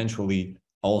and eventually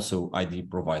also ID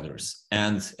providers.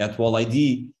 And at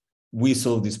WallID, we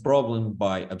solve this problem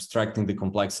by abstracting the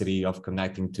complexity of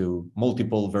connecting to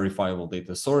multiple verifiable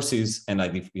data sources and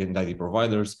ID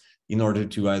providers in order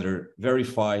to either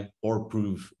verify or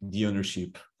prove the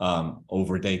ownership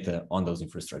over data on those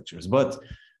infrastructures. But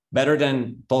better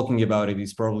than talking about it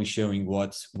is probably showing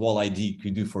what WallID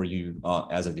could do for you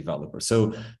as a developer.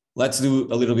 So let's do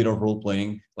a little bit of role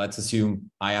playing. Let's assume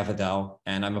I have a DAO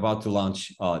and I'm about to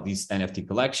launch this NFT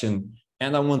collection,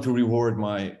 and I want to reward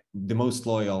the most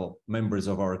loyal members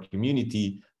of our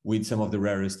community with some of the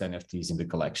rarest NFTs in the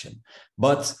collection.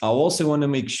 But I also want to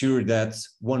make sure that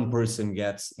one person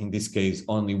gets, in this case,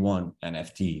 only one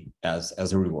NFT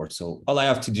as a reward. So all I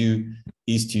have to do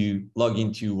is to log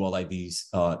into WallID's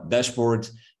dashboard,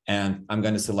 and I'm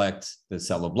going to select the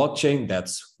Celo blockchain.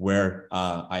 That's where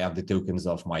I have the tokens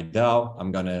of my DAO.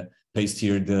 I'm going to paste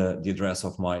here the address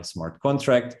of my smart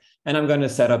contract, and I'm going to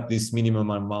set up this minimum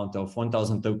amount of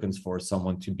 1,000 tokens for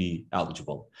someone to be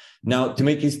eligible. Now, to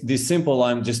make this simple,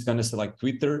 I'm just going to select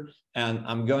Twitter, and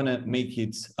I'm going to make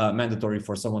it mandatory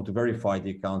for someone to verify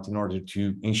the account in order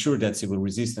to ensure that it's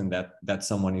resistant, that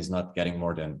someone is not getting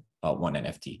more than one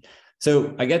NFT.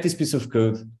 So I get this piece of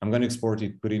code, I'm going to export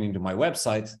it, put it into my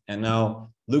website, and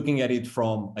now looking at it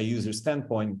from a user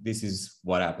standpoint, this is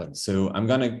what happens. So I'm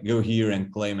going to go here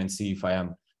and claim and see if I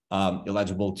am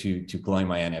eligible to claim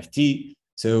my NFT.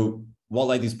 So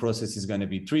WallID's process is going to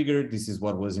be triggered. This is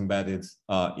what was embedded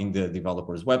in the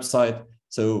developer's website.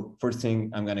 So first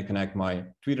thing, I'm going to connect my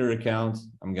Twitter account.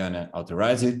 I'm going to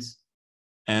authorize it.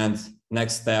 And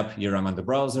next step, here I'm on the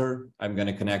browser. I'm going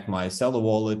to connect my Celo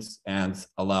wallet and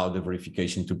allow the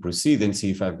verification to proceed and see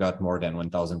if I've got more than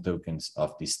 1,000 tokens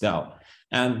of this DAO.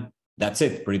 And that's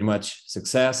it, pretty much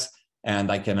success.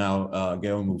 And I can now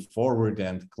go move forward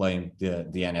and claim the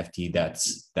NFT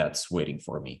that's waiting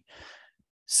for me.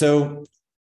 So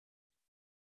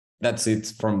that's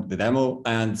it from the demo.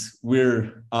 And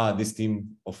we're this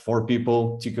team of 4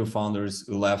 people, 2 co-founders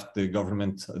who left the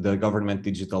government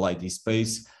digital ID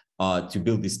space to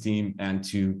build this team and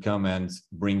to come and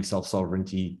bring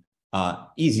self-sovereignty,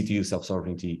 easy to use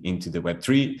self-sovereignty into the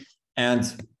Web3.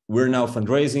 And we're now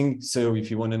fundraising. So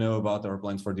if you want to know about our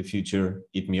plans for the future,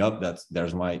 hit me up.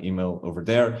 There's my email over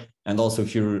there. And also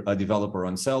if you're a developer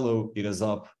on Celo, hit us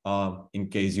up in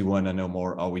case you want to know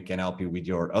more how we can help you with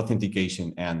your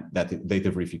authentication and that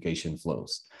data verification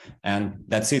flows. And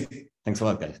that's it. Thanks a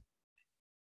lot, guys.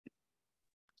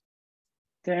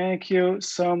 Thank you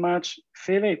so much,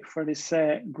 Philip, for this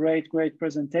great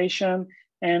presentation.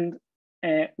 And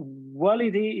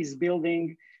WallID is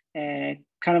building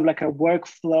kind of like a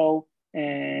workflow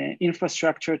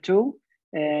infrastructure tool.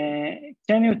 Can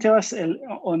you tell us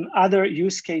on other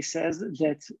use cases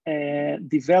that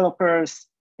developers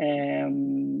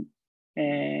can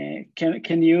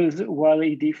use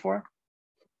WallID for?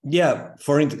 Yeah,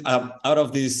 out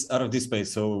of this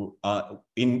space. So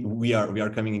we are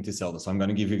coming into Celo. So I'm going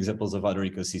to give you examples of other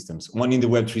ecosystems. One in the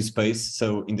Web3 space.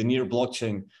 So in the Near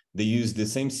blockchain, they use the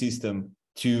same system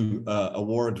to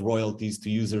award royalties to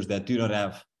users that do not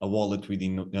have a wallet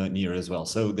within Near as well.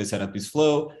 So they set up this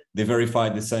flow, they verify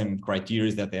the same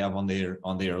criteria that they have on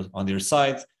their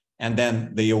site, and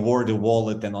then they award a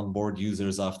wallet and onboard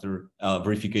users after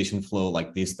verification flow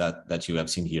like this that you have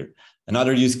seen here.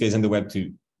 Another use case in the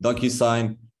Web2,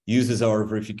 DocuSign uses our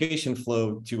verification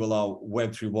flow to allow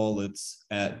Web3 wallets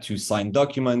to sign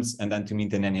documents and then to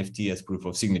mint an NFT as proof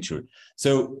of signature.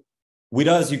 So with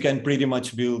us, you can pretty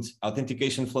much build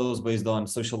authentication flows based on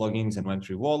social logins and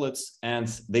Web3 wallets, and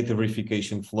data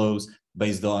verification flows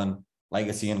based on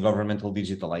legacy and governmental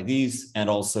digital IDs, and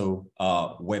also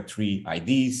Web3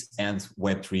 IDs and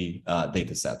Web3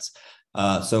 datasets.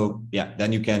 So yeah,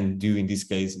 then you can do, in this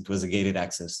case, it was a gated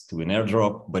access to an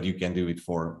airdrop, but you can do it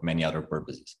for many other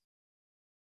purposes.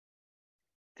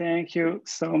 Thank you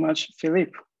so much,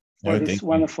 Philippe, for this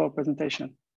wonderful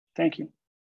presentation. Thank you.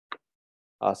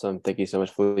 Awesome. Thank you so much,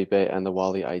 Felipe and the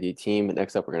WallID team.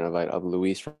 Next up, we're going to invite up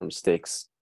Luis from Stakes.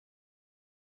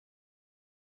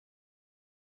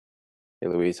 Hey,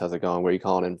 Luis, how's it going? Where are you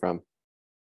calling in from?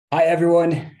 Hi,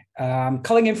 everyone. I'm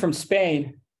calling in from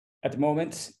Spain at the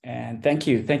moment, and thank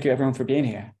you. Thank you, everyone, for being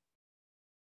here.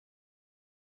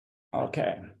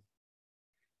 Okay,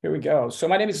 here we go. So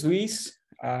my name is Luis,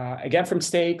 again from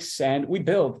Stakes, and we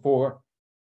build for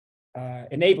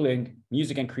enabling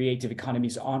music and creative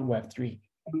economies on Web3.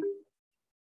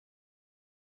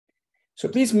 So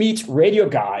please meet Radio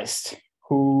Geist,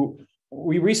 who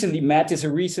we recently met. Is a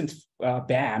recent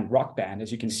band, rock band,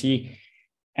 as you can see.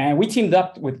 And we teamed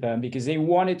up with them because they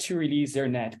wanted to release their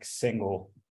next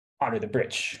single, Under the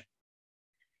Bridge.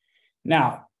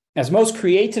 Now, as most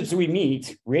creatives we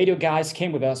meet, radio guys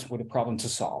came with us with a problem to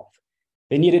solve.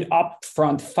 They needed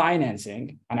upfront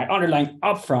financing, and I underline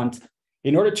upfront,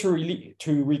 in order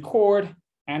to record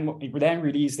and then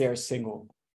release their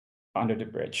single, Under the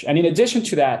Bridge. And in addition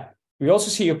to that, we also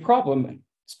see a problem,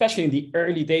 especially in the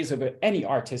early days of any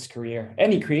artist's career,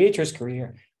 any creator's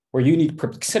career, where you need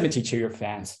proximity to your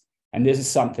fans. And this is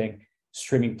something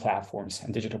streaming platforms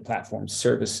and digital platforms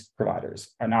service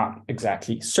providers are not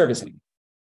exactly servicing.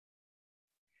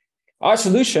 Our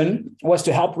solution was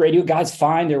to help radio guys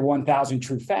find their 1,000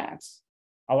 true fans,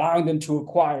 allowing them to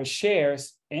acquire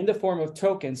shares in the form of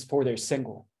tokens for their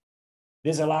single.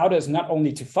 This allowed us not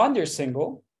only to fund their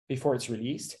single before it's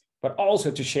released, but also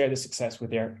to share the success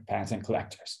with their fans and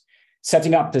collectors,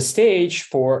 setting up the stage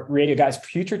for radio guys'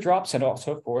 future drops and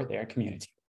also for their community.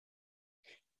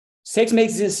 Stakes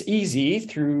makes this easy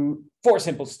through 4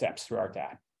 simple steps through our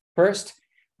DApp. First,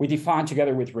 we define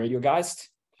together with radio guys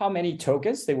how many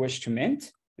tokens they wish to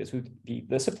mint. This would be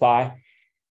the supply.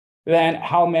 Then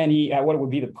how many, what would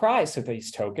be the price of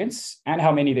these tokens, and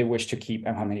how many they wish to keep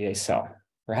and how many they sell.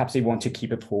 Perhaps they want to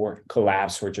keep it for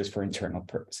collabs or just for internal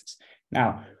purposes.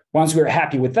 Now, once we're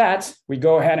happy with that, we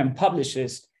go ahead and publish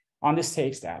this on the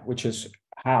Stakes tab, which is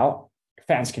how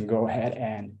fans can go ahead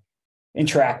and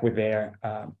interact with their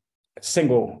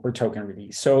single or token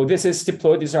release. So this is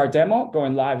deployed, this is our demo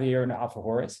going live here in Alpha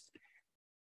Horus.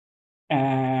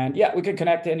 And yeah, we can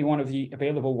connect to any one of the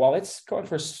available wallets, going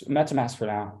for MetaMask for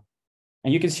now.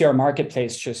 And you can see our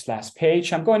marketplace just last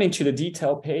page. I'm going into the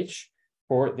detail page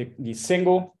for the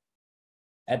single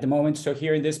at the moment. So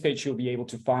here in this page, you'll be able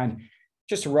to find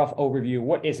just a rough overview.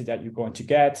 What is it that you're going to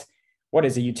get? What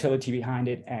is the utility behind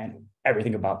it? And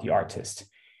everything about the artist.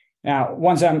 Now,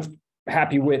 once I'm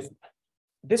happy with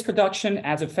this production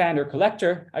as a fan or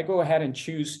collector, I go ahead and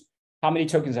choose how many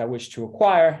tokens I wish to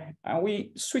acquire. And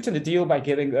we sweeten the deal by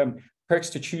giving them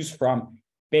perks to choose from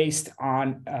based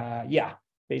on,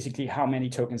 basically how many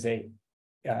tokens they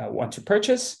want to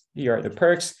purchase. Here are the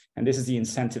perks, and this is the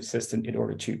incentive system in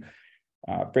order to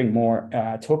bring more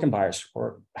token buyers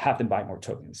or have them buy more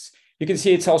tokens. You can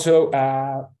see it's also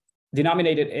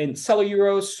denominated in Celo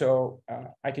euros, so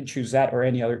I can choose that or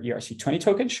any other ERC20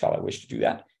 token, shall I wish to do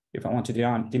that, if I want to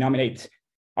denominate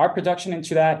our production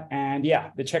into that. And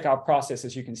yeah, the checkout process,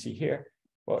 as you can see here,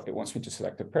 well, it wants me to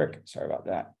select a perk. Sorry about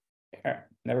that.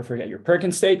 Never forget your perk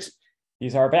and stakes.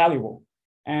 These are valuable.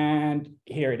 And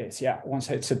here it is. Yeah, once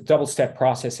it's a double-step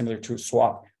process similar to a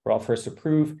swap, where I'll first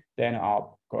approve, then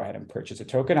I'll go ahead and purchase a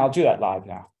token. I'll do that live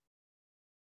now.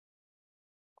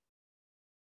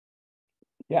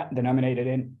 Yeah, denominated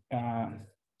in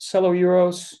Celo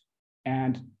euros,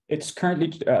 and it's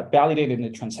currently validated in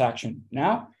the transaction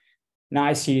now. Now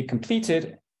I see it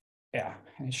completed. Yeah,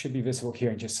 and it should be visible here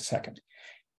in just a second.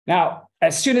 Now,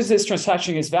 as soon as this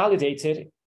transaction is validated,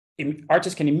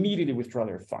 artists can immediately withdraw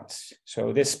their funds.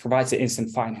 So this provides the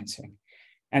instant financing.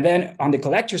 And then on the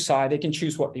collector side, they can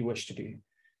choose what they wish to do.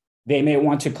 They may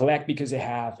want to collect because they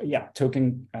have,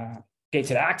 token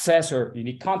gated access or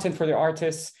unique content for their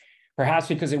artists, perhaps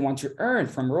because they want to earn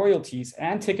from royalties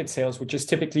and ticket sales, which is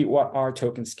typically what our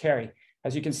tokens carry.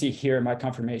 As you can see here in my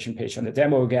confirmation page on the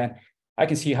demo again, I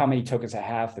can see how many tokens I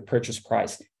have, the purchase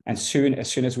price, and as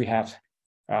soon as we have,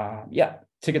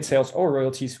 ticket sales or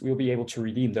royalties, we'll be able to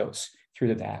redeem those through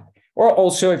the dApp. Or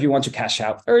also, if you want to cash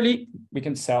out early, we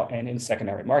can sell in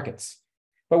secondary markets.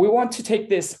 But we want to take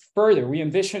this further. We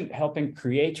envision helping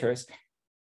creators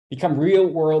become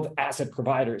real-world asset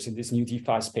providers in this new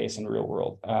DeFi space and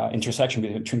real-world intersection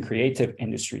between creative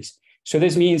industries. So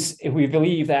this means if we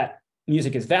believe that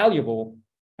music is valuable,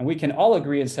 and we can all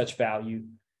agree on such value,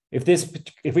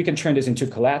 if we can turn this into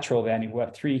collateral then in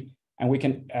Web3, and we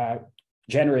can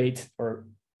generate or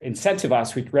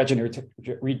incentivize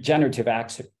regenerative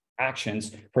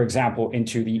actions, for example,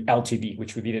 into the LTV,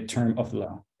 which would be the term of the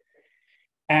loan.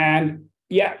 And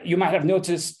yeah, you might have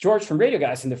noticed George from Radio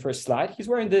Guys in the first slide. He's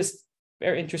wearing this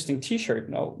very interesting t-shirt,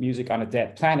 No Music on a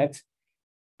Dead Planet.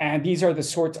 And these are the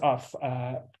sort of,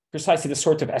 precisely the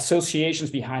sort of associations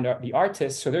behind the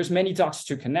artists. So there's many dots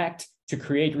to connect to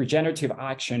create regenerative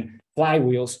action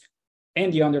flywheels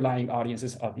in the underlying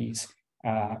audiences of these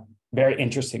very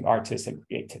interesting artists and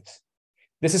creatives.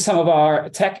 This is some of our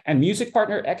tech and music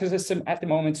partner ecosystem at the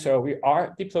moment. So we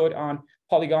are deployed on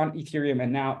Polygon, Ethereum,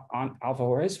 and now on Alpha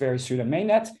Horus, very soon on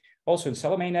mainnet, also in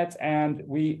Celo mainnet. And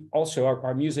we also,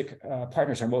 our music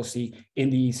partners are mostly in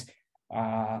these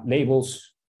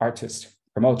labels, artists,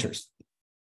 promoters.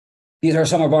 These are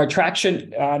some of our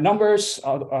traction numbers,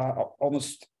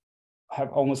 almost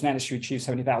have almost managed to achieve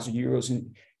 70,000 euros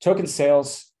in token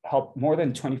sales, helped more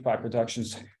than 25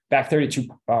 productions, back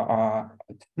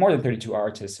more than 32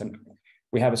 artists, and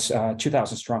we have a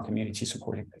 2,000 strong community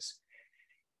supporting this.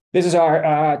 This is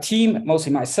our team,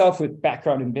 mostly myself with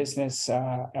background in business,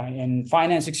 in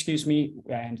finance,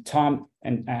 and Tom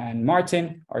and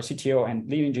Martin, our CTO and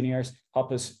lead engineers,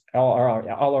 help us all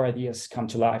our ideas come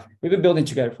to life. We've been building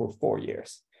together for 4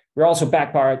 years. We're also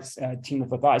backed by a team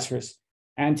of advisors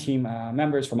and team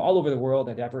members from all over the world,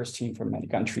 a diverse team from many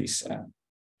countries. I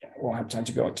won't have time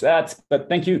to go into that, but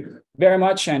thank you very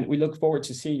much. And we look forward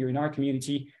to seeing you in our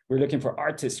community. We're looking for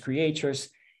artists, creators,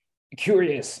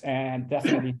 curious, and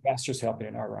definitely investors helping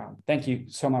in our round. Thank you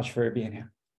so much for being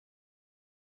here.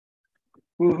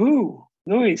 Woohoo,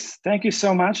 Luis, thank you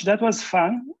so much. That was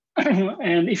fun.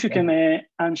 And if you can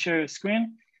unshare your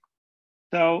screen.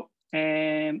 So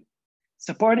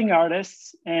supporting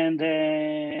artists and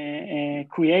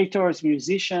creators,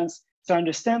 musicians. So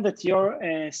understand that your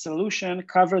solution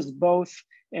covers both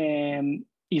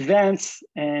events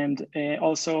and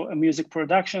also a music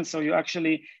production. So you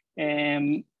actually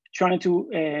trying to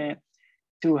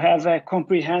have a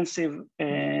comprehensive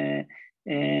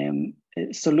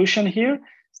solution here.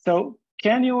 So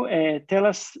can you tell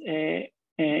us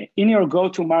in your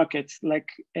go-to-market, like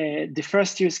the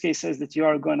first use cases that you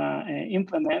are gonna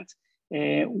implement,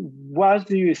 what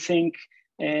do you think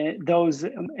those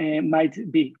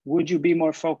might be? Would you be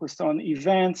more focused on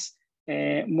events,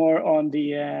 more on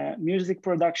the music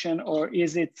production, or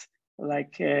is it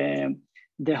like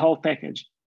the whole package?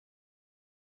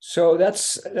 So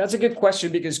that's a good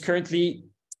question, because currently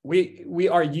we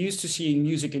are used to seeing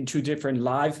music in two different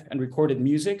live and recorded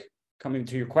music, coming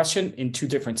to your question, in two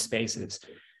different spaces.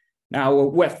 Now,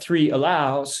 what Web3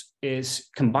 allows is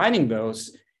combining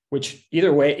those, which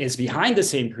either way is behind the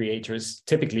same creators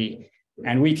typically,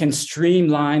 and we can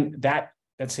streamline that,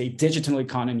 let's say, digital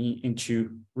economy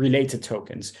into related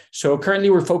tokens. So currently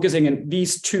we're focusing on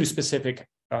these two specific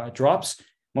drops,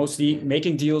 mostly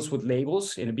making deals with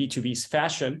labels in a B2B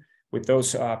fashion with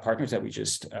those partners that we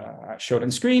just showed on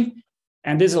screen.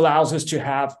 And this allows us to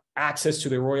have access to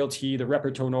the royalty, the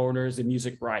repertoire owners, the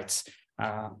music rights,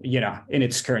 in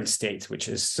its current state, which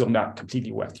is still not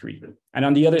completely Web3. And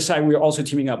on the other side, we're also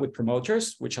teaming up with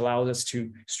promoters, which allows us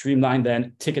to streamline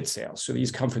then ticket sales. So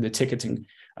these come from the ticketing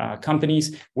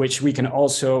companies, which we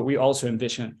also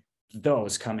envision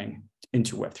those coming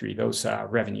into Web3, those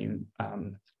revenue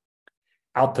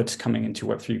outputs coming into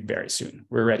Web3 very soon.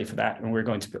 We're ready for that, and we're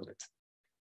going to build it.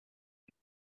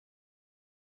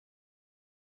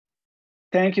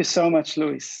 Thank you so much,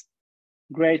 Luis.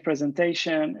 Great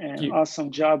presentation and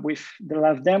awesome job with the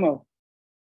live demo.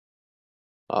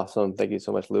 Awesome. Thank you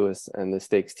so much, Luis and the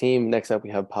Stakes team. Next up, we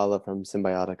have Paula from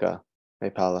Symbiotica. Hey,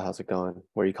 Paula, how's it going?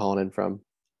 Where are you calling in from?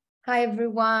 Hi,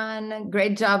 everyone.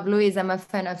 Great job, Luis. I'm a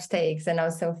fan of Stakes and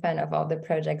also a fan of all the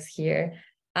projects here.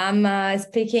 I'm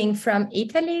speaking from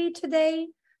Italy today.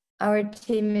 Our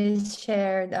team is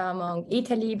shared among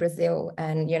Italy, Brazil,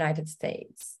 and United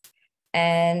States.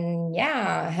 And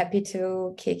yeah, happy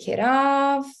to kick it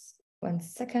off. 1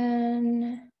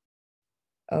 second.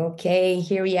 Okay,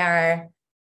 here we are.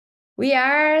 We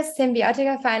are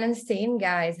Symbiotica Finance team,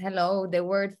 guys. Hello, the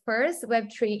world first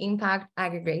Web3 impact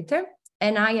aggregator.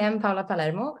 And I am Paula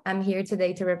Palermo. I'm here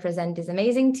today to represent this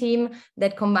amazing team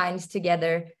that combines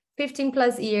together 15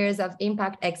 plus years of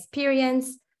impact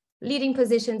experience, leading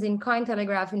positions in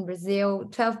Cointelegraph in Brazil,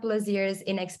 12 plus years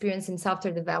in experience in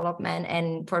software development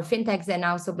and for fintechs and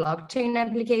also blockchain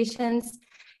applications,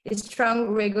 strong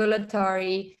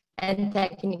regulatory and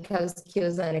technical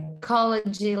skills on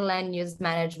ecology, land use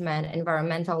management,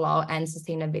 environmental law, and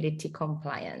sustainability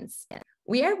compliance.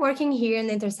 We are working here in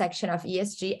the intersection of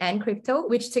ESG and crypto,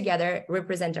 which together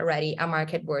represent already a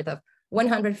market worth of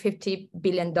 $150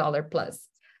 billion plus.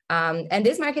 And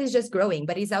this market is just growing,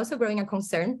 but it's also growing a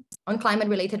concern on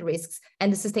climate-related risks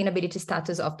and the sustainability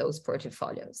status of those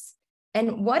portfolios.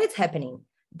 And what is happening?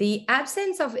 The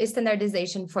absence of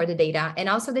standardization for the data and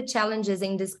also the challenges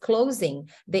in disclosing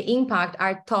the impact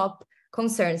are top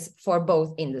concerns for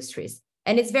both industries.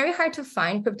 And it's very hard to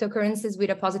find cryptocurrencies with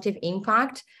a positive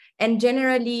impact. And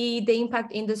generally, the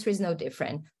impact industry is no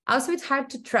different. Also, it's hard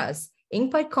to trust.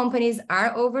 Impact companies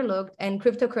are overlooked and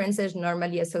cryptocurrencies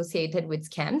normally associated with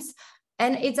scams.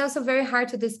 And it's also very hard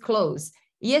to disclose.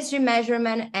 ESG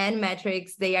measurement and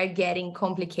metrics, they are getting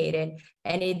complicated,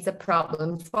 and it's a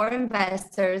problem for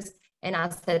investors and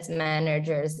asset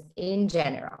managers in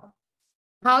general.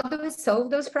 How do we solve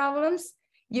those problems?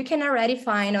 you can already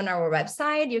find on our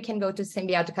website, you can go to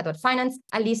symbiotica.finance,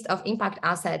 a list of impact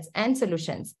assets and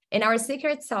solutions. And our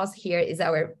secret sauce here is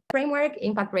our framework,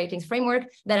 impact ratings framework,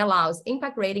 that allows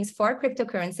impact ratings for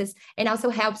cryptocurrencies and also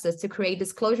helps us to create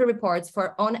disclosure reports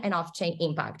for on and off-chain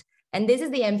impact. And this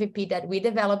is the MVP that we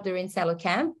developed during Celo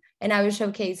Camp, and I will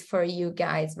showcase for you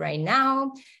guys right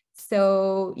now.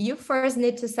 So you first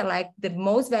need to select the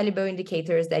most valuable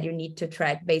indicators that you need to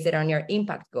track based on your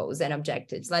impact goals and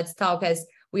objectives. Let's talk as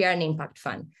we are an impact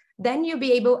fund. Then you'll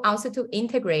be able also to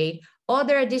integrate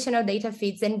other additional data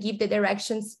feeds and give the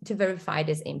directions to verify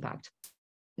this impact.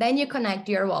 Then you connect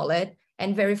your wallet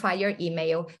and verify your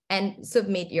email and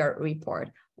submit your report.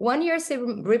 When your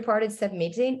report is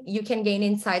submitted, you can gain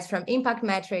insights from impact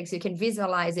metrics, you can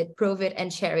visualize it, prove it,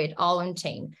 and share it all on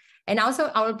chain. And also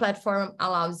our platform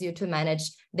allows you to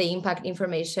manage the impact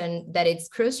information that is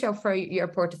crucial for your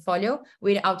portfolio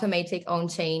with automatic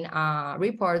on-chain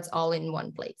reports all in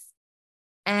one place.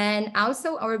 And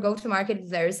also our go-to-market is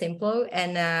very simple,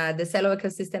 and the Celo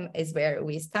ecosystem is where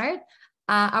we start.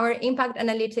 Our impact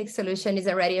analytics solution is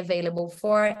already available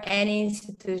for any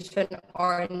institution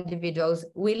or individuals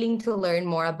willing to learn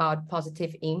more about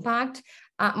positive impact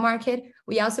market.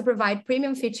 We also provide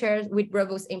premium features with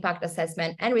robust impact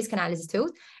assessment and risk analysis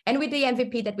tools. And with the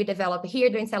MVP that we developed here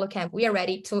during Celo Camp, we are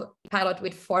ready to pilot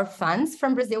with 4 funds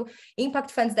from Brazil,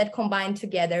 impact funds that combine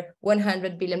together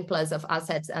 100 billion plus of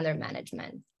assets under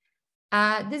management.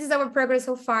 This is our progress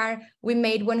so far. We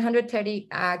made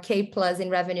 130K plus in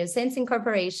revenue since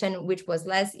incorporation, which was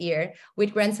last year,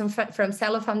 with grants from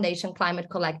Celo Foundation, Climate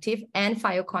Collective, and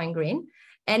Filecoin Green.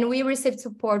 And we received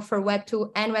support for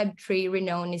Web2 and Web3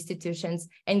 renowned institutions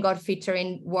and got featured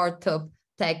in World Top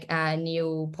Tech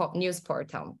news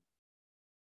portal.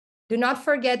 Do not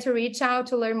forget to reach out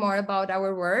to learn more about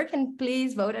our work, and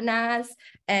please vote on us.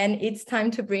 And it's time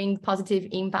to bring positive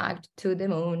impact to the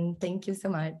moon. Thank you so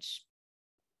much.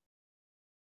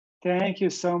 Thank you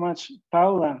so much,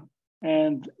 Paula,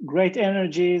 and great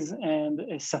energies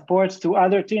and support to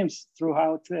other teams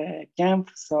throughout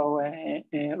camp. So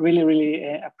really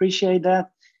appreciate that.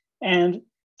 And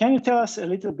can you tell us a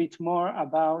little bit more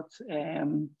about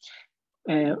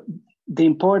the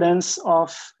importance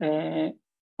of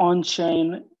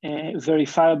on-chain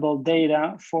verifiable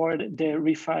data for the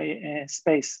refi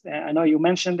space? I know you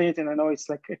mentioned it, and I know it's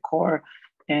like a core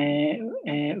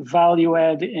value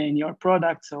add in your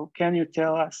product. So can you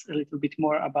tell us a little bit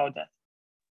more about that?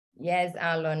 Yes,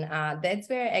 Alon, that's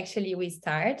where actually we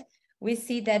start. We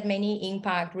see that many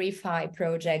impact refi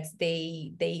projects,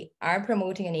 they are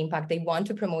promoting an impact. They want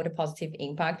to promote a positive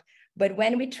impact. But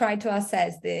when we try to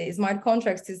assess the smart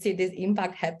contracts to see this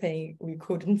impact happening, we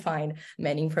couldn't find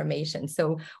many information.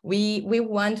 So we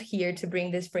want here to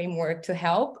bring this framework to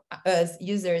help us,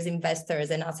 users, investors,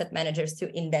 and asset managers to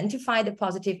identify the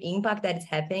positive impact that is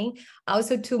happening,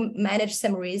 also to manage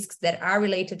some risks that are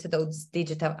related to those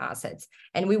digital assets.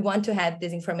 And we want to have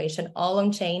this information all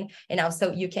on chain, and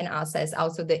also you can access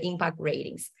also the impact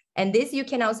ratings. And this, you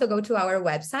can also go to our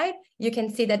website. You can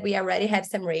see that we already have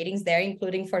some ratings there,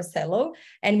 including for Celo,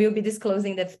 and we'll be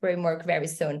disclosing the framework very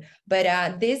soon.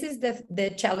 But this is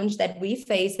the challenge that we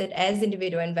face as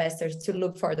individual investors to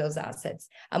look for those assets.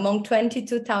 Among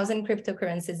 22,000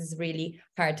 cryptocurrencies, is really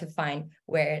hard to find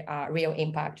where real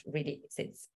impact really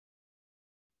sits.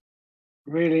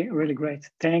 Really great.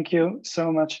 Thank you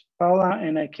so much, Paula,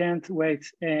 and I can't wait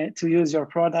to use your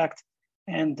product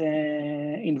and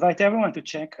invite everyone to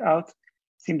check out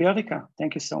Symbiotica.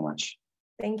 Thank you so much.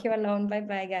 Thank you, Alon.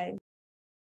 Bye-bye, guys.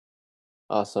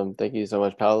 Awesome. Thank you so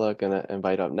much, Paula. Gonna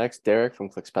invite up next Derek from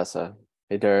ClickSpesa.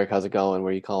 Hey, Derek, how's it going?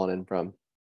 Where are you calling in from?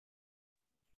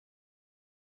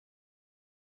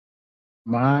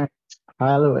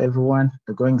 Hello, everyone.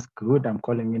 The going's good. I'm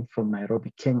calling in from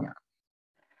Nairobi, Kenya.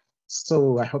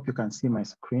 So I hope you can see my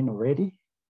screen already.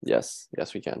 Yes,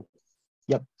 we can.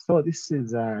 Yep. So this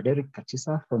is Derek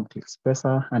Kachisa from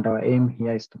ClickSpesa, and our aim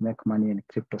here is to make money in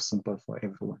crypto simple for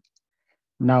everyone.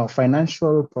 Now,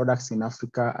 financial products in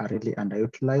Africa are really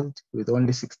underutilized, with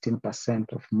only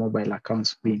 16% of mobile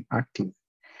accounts being active.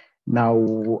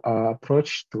 Now, our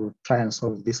approach to try and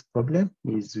solve this problem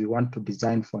is we want to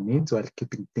design for needs while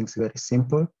keeping things very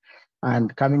simple.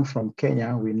 And coming from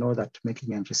Kenya, we know that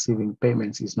making and receiving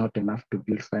payments is not enough to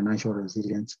build financial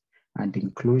resilience and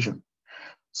inclusion.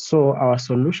 So our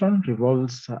solution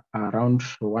revolves around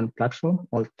one platform,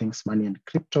 all things money and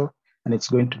crypto, and it's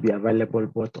going to be available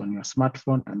both on your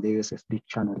smartphone and the USSD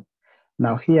channel.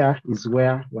 Now here is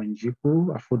where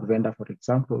Wanjiku, a food vendor, for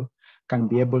example, can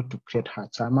be able to create her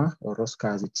chama, or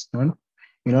Rosca as it's known,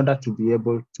 in order to be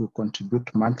able to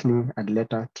contribute monthly and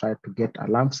later try to get a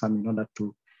lump sum in order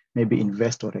to maybe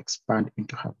invest or expand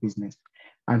into her business.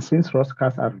 And since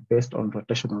Roscas are based on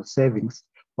rotational savings,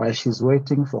 while she's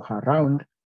waiting for her round,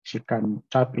 she can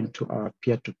tap into our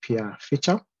peer-to-peer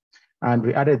feature. And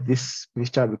we added this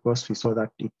feature because we saw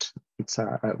that it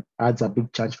adds a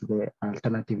big challenge to the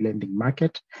alternative lending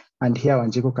market. And here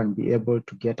Wanjiku can be able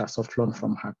to get a soft loan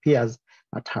from her peers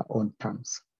at her own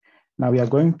terms. Now we are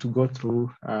going to go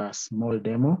through a small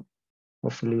demo,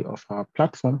 hopefully, of our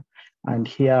platform. And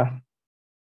here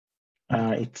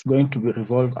it's going to be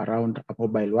revolve around a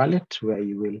mobile wallet where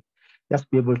you will just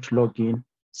be able to log in,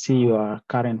 see your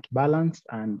current balance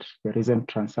and the recent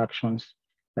transactions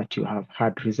that you have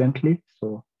had recently.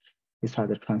 So these are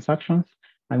the transactions.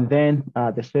 And then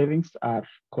the savings are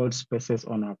called spaces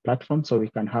on our platform. So we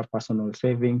can have personal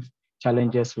savings,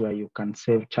 challenges where you can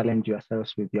challenge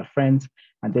yourselves with your friends,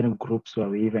 and then groups where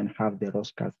we even have the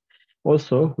rosters.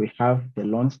 Also, we have the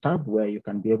loans tab where you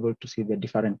can be able to see the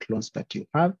different loans that you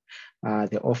have,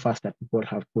 the offers that people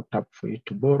have put up for you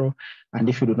to borrow. And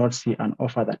if you do not see an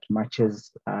offer that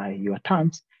matches your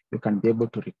terms, you can be able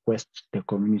to request the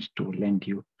community to lend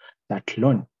you that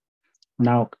loan.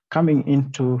 Now, coming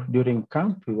into during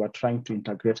camp, we were trying to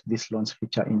integrate this loans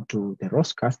feature into the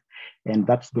Roscas, and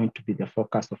that's going to be the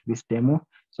focus of this demo,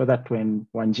 so that when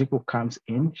Wanjiku comes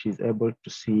in, she's able to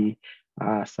see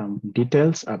some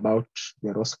details about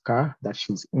the Rosca that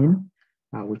she's in,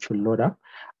 which will load up.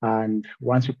 And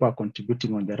once people are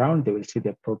contributing on the round, they will see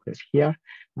the progress here,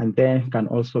 and then can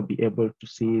also be able to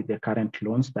see the current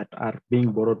loans that are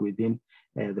being borrowed within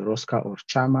the Rosca or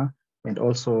Chama, and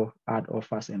also add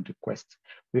offers and requests.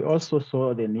 We also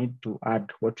saw the need to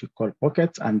add what we call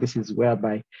pockets, and this is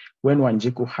whereby when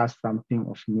Wanjiku has something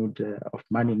of need, of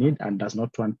money need, and does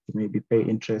not want to maybe pay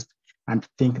interest and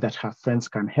think that her friends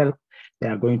can help, they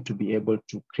are going to be able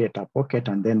to create a pocket,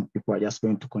 and then people are just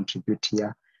going to contribute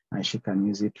here, and she can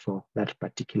use it for that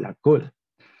particular goal.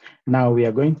 Now we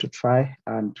are going to try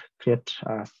and create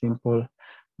a simple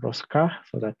Rosca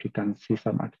so that we can see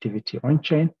some activity on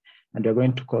chain. And we're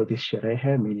going to call this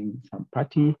Sherehe, meaning some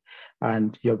party.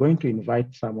 And you're going to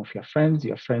invite some of your friends.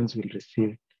 Your friends will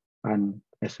receive an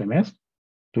SMS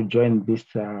to join this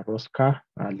Rosca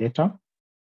later.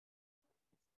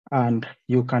 And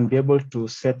you can be able to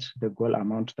set the goal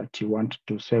amount that you want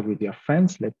to save with your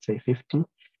friends, let's say 50.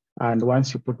 And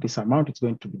once you put this amount, it's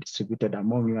going to be distributed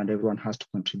among you, and everyone has to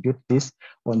contribute this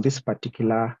on this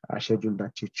particular schedule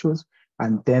that you choose.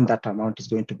 And then that amount is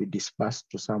going to be dispersed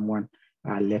to someone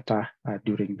later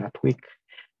during that week.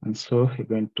 And so you're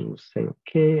going to say,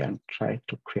 okay, and try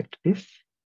to create this.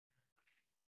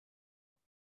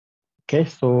 Okay,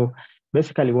 so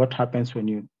basically what happens when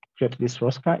you create this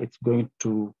Rosca, it's going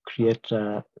to create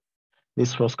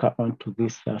this Rosca onto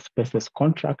this spaces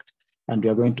contract, and we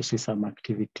are going to see some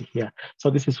activity here. So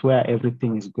this is where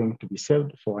everything is going to be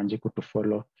saved for Wanjiku to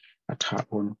follow at her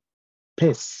own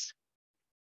pace.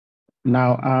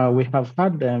 Now, we have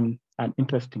had an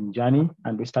interesting journey,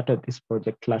 and we started this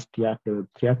project last year at the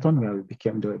Web3athon, where we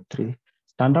became the Web3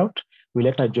 standout. We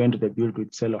later joined the Build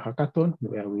with Celo hackathon,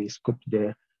 where we scooped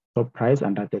the top prize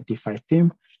under the DeFi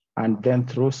theme. And then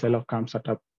through Celo Camp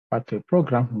Startup Pathway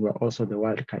program, we were also the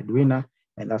wildcard winner,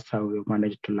 and that's how we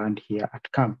managed to land here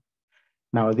at camp.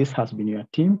 Now, this has been your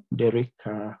team: Derek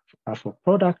for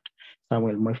product,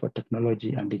 Samuel Moy for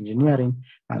technology and engineering,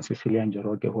 and Cecilia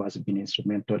Njoroge, who has been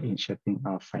instrumental in shaping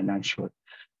our financial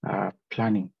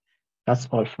planning. That's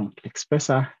all from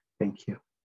ClickSpacer. Thank you.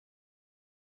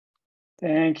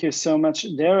 Thank you so much,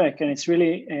 Derek. And it's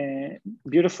really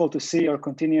beautiful to see your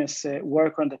continuous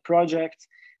work on the project.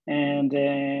 And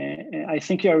I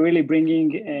think you are really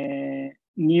bringing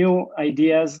new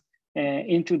ideas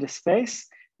into the space.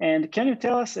 And can you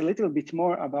tell us a little bit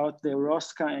more about the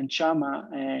Rosca and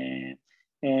Chama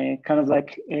kind of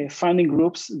like funding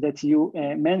groups that you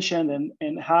mentioned,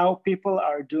 and how people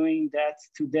are doing that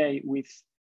today with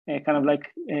kind of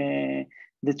like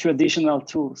the traditional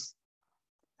tools?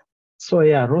 So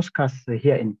yeah, Roscas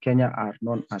here in Kenya are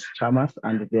known as Chamas,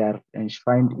 and they are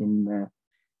enshrined in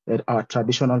our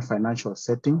traditional financial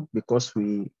setting because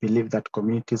we believe that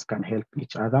communities can help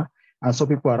each other. And so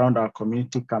people around our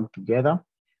community come together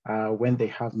when they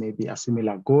have maybe a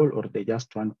similar goal, or they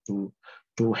just want to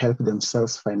help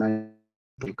themselves financially.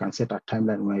 You can set a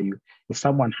timeline where if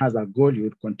someone has a goal, you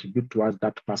would contribute towards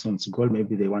that person's goal.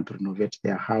 Maybe they want to renovate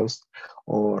their house,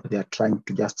 or they're trying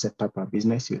to just set up a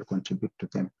business, you'll contribute to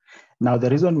them. Now, the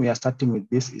reason we are starting with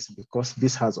this is because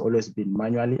this has always been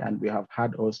manually, and we have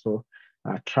had also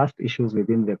trust issues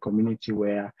within the community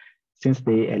where, since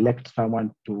they elect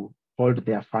someone to hold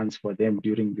their funds for them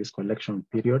during this collection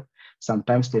period,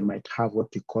 sometimes they might have what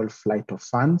we call flight of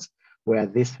funds, where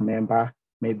this member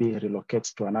maybe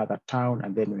relocates to another town,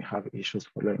 and then we have issues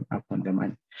following up on the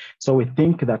money. So we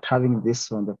think that having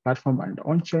this on the platform and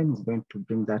on-chain is going to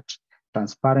bring that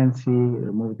transparency,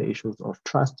 remove the issues of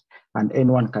trust, and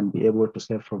anyone can be able to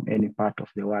sell from any part of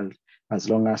the world as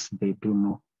long as they do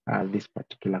know this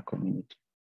particular community.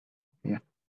 Yeah.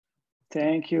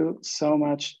 Thank you so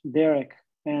much, Derek.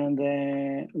 And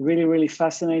really, really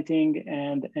fascinating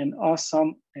and an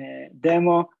awesome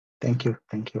demo. Thank you.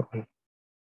 Thank you all.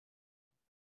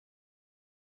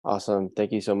 Awesome.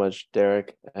 Thank you so much,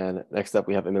 Derek. And next up,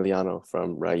 we have Emiliano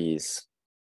from Raiz.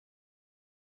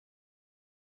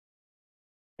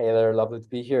 Hey there, lovely to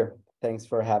be here. Thanks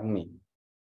for having me.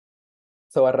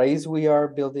 So at Raiz, we are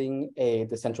building a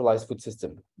decentralized food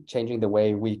system, changing the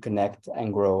way we connect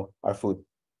and grow our food.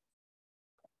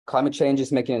 Climate change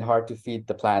is making it hard to feed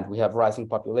the planet. We have rising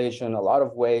population, a lot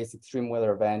of waste, extreme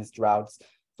weather events, droughts.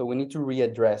 So we need to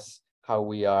readdress how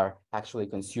we are actually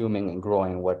consuming and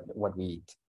growing what we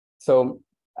eat. So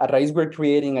at Raiz, we're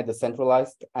creating a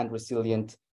decentralized and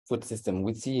resilient food system.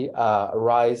 We see a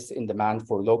rise in demand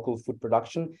for local food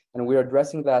production, and we're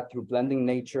addressing that through blending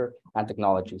nature and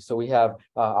technology. So we have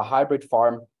a hybrid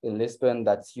farm in Lisbon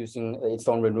that's using its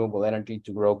own renewable energy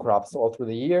to grow crops all through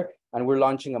the year. And we're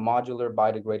launching a modular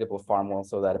biodegradable farm wall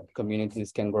so that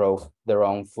communities can grow their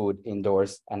own food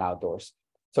indoors and outdoors.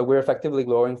 So we're effectively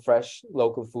growing fresh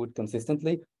local food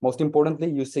consistently, most importantly,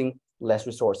 using less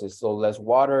resources. So less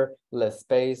water, less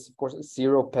space, of course,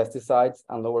 zero pesticides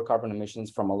and lower carbon emissions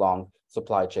from a long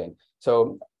supply chain.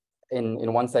 So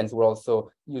in one sense, we're also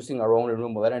using our own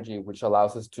renewable energy, which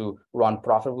allows us to run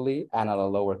profitably and at a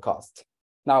lower cost.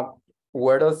 Now,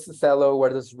 where does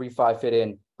Refi fit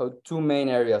in? So two main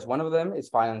areas. One of them is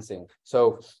financing.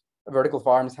 So vertical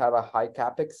farms have a high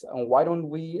capex, and why don't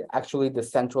we actually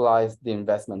decentralize the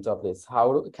investment of this?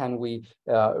 How can we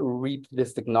reap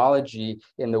this technology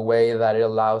in the way that it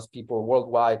allows people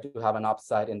worldwide to have an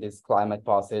upside in these climate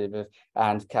positive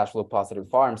and cash flow positive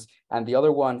farms? And the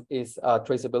other one is a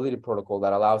traceability protocol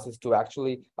that allows us to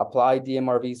actually apply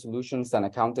DMRV solutions and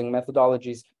accounting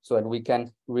methodologies so that we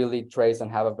can really trace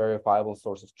and have a verifiable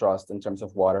source of trust in terms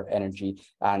of water, energy,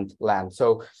 and land.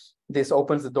 So this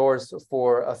opens the doors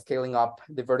for scaling up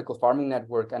the vertical farming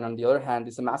network. And on the other hand,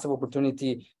 it's a massive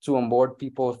opportunity to onboard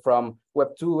people from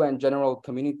Web 2 and general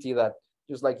community that,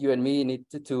 just like you and me, need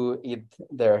to eat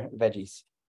their veggies.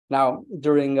 Now,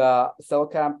 during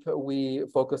Celo Camp, we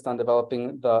focused on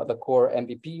developing the core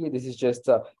MVP. This is just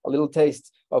a little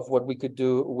taste of what we could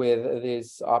do with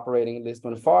this operating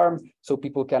Lisbon farm, so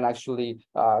people can actually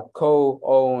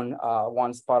co-own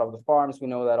one spot of the farms. We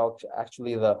know that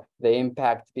actually the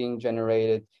impact being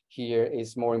generated here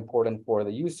is more important for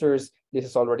the users. This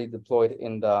is already deployed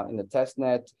in the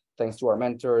testnet, thanks to our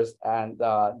mentors and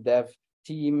dev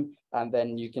team. And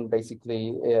then you can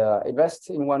basically invest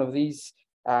in one of these.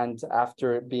 And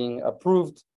after being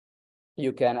approved,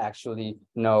 you can actually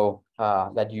know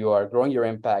that you are growing your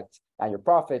impact and your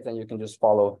profit, and you can just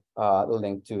follow the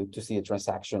link to see the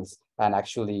transactions and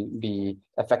actually be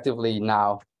effectively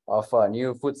now of a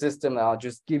new food system. I'll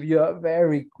just give you a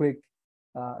very quick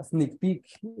sneak peek.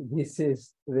 This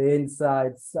is the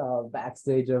insides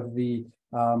backstage of the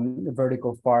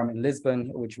vertical farm in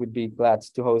Lisbon, which would be glad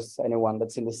to host anyone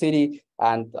that's in the city.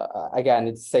 And again,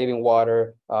 it's saving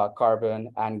water, carbon,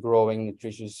 and growing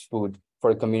nutritious food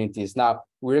for the communities. Now,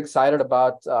 we're excited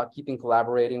about keeping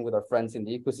collaborating with our friends in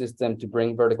the ecosystem to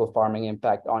bring vertical farming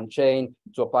impact on chain,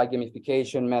 to apply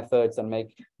gamification methods and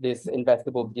make these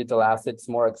investable digital assets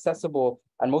more accessible,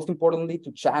 and most importantly,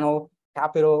 to channel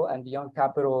capital and beyond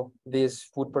capital, these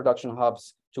food production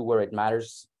hubs to where it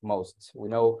matters most. We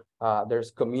know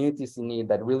there's communities in need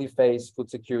that really face food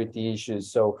security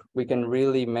issues, so we can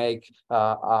really make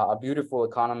a beautiful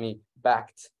economy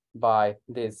backed by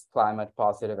these climate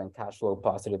positive and cash flow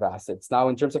positive assets. Now,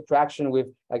 in terms of traction,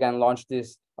 we've again launched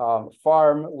this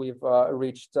farm. We've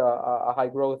reached a high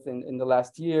growth in the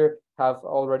last year, have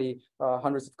already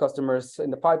hundreds of customers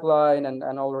in the pipeline and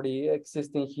already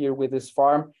existing here with this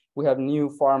farm. We have new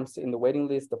farms in the waiting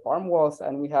list, the farm walls,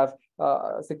 and we have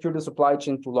secured the supply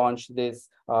chain to launch this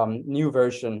new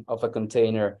version of a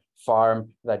container farm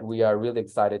that we are really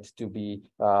excited to be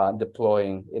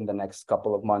deploying in the next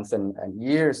couple of months and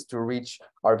years to reach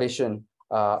our vision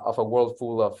of a world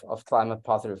full of climate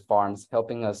positive farms,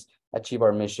 helping us achieve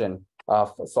our mission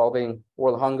of solving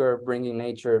world hunger, bringing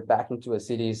nature back into the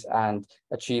cities, and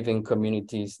achieving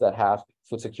communities that have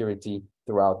food security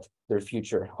throughout their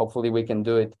future. Hopefully we can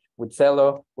do it with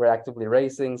Celo. We're actively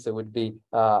raising, so it would be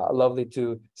lovely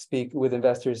to speak with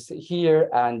investors here.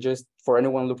 And just for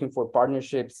anyone looking for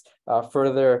partnerships,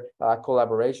 further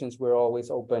collaborations, we're always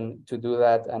open to do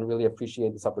that and really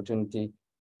appreciate this opportunity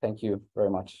Thank you very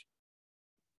much.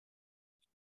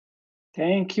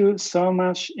 Thank you so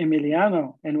much,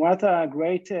 Emiliano. And what a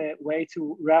great way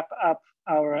to wrap up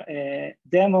our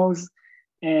demos.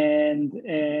 And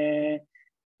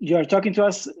you're talking to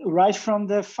us right from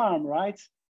the farm, right?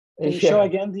 Can you show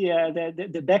again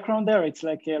the background there? It's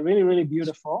like really, really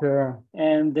beautiful. Sure.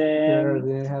 And sure,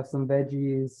 they have some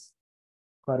veggies,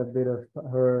 quite a bit of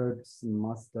herbs,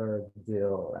 mustard,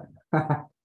 dill, and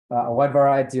a wide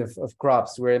variety of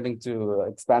crops. We're aiming to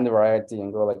expand the variety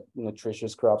and grow like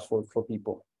nutritious crops for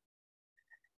people.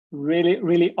 Really,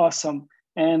 really awesome.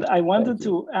 And I wanted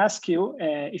to ask you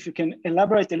if you can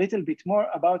elaborate a little bit more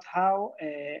about how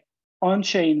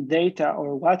on-chain data,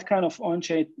 or what kind of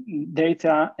on-chain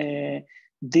data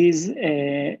these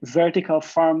vertical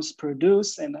farms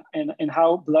produce, and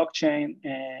how blockchain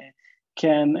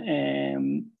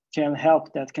can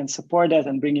help that, can support that,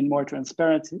 and bring in more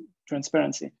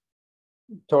transparency.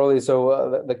 Totally.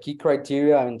 So the key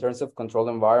criteria in terms of controlled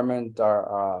environment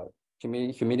are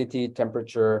humidity,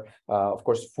 temperature, of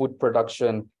course, food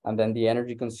production, and then the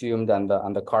energy consumed and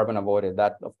the carbon avoided.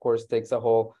 That, of course, takes a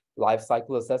whole life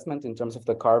cycle assessment in terms of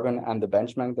the carbon and the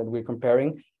benchmark that we're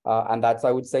comparing. And that's,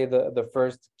 I would say, the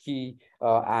first key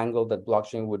angle that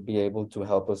blockchain would be able to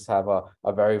help us have a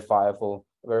verifiable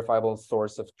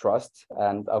source of trust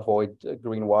and avoid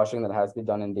greenwashing that has been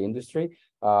done in the industry,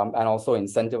 and also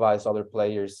incentivize other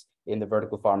players in the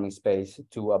vertical farming space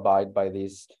to abide by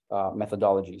these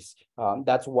methodologies.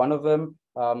 That's one of them.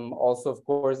 Also, of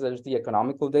course, there's the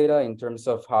economical data in terms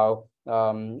of how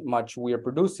much we are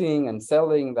producing and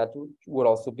selling. That would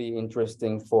also be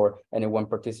interesting for anyone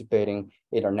participating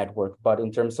in our network. But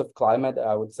in terms of climate,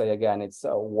 I would say, again, it's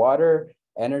water,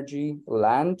 energy,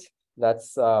 land.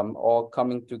 That's all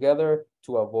coming together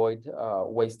to avoid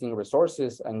wasting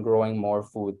resources and growing more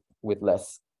food with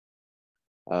less.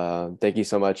 Thank you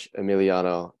so much,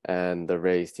 Emiliano and the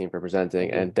Raise team, for presenting.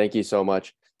 And thank you so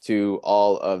much to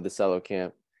all of the Celo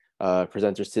Camp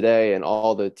presenters today and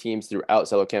all the teams throughout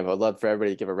Celo Camp. I'd love for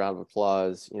everybody to give a round of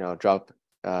applause, drop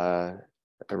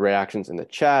reactions in the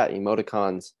chat,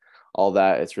 emoticons, all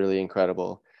that. It's really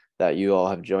incredible that you all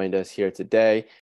have joined us here today.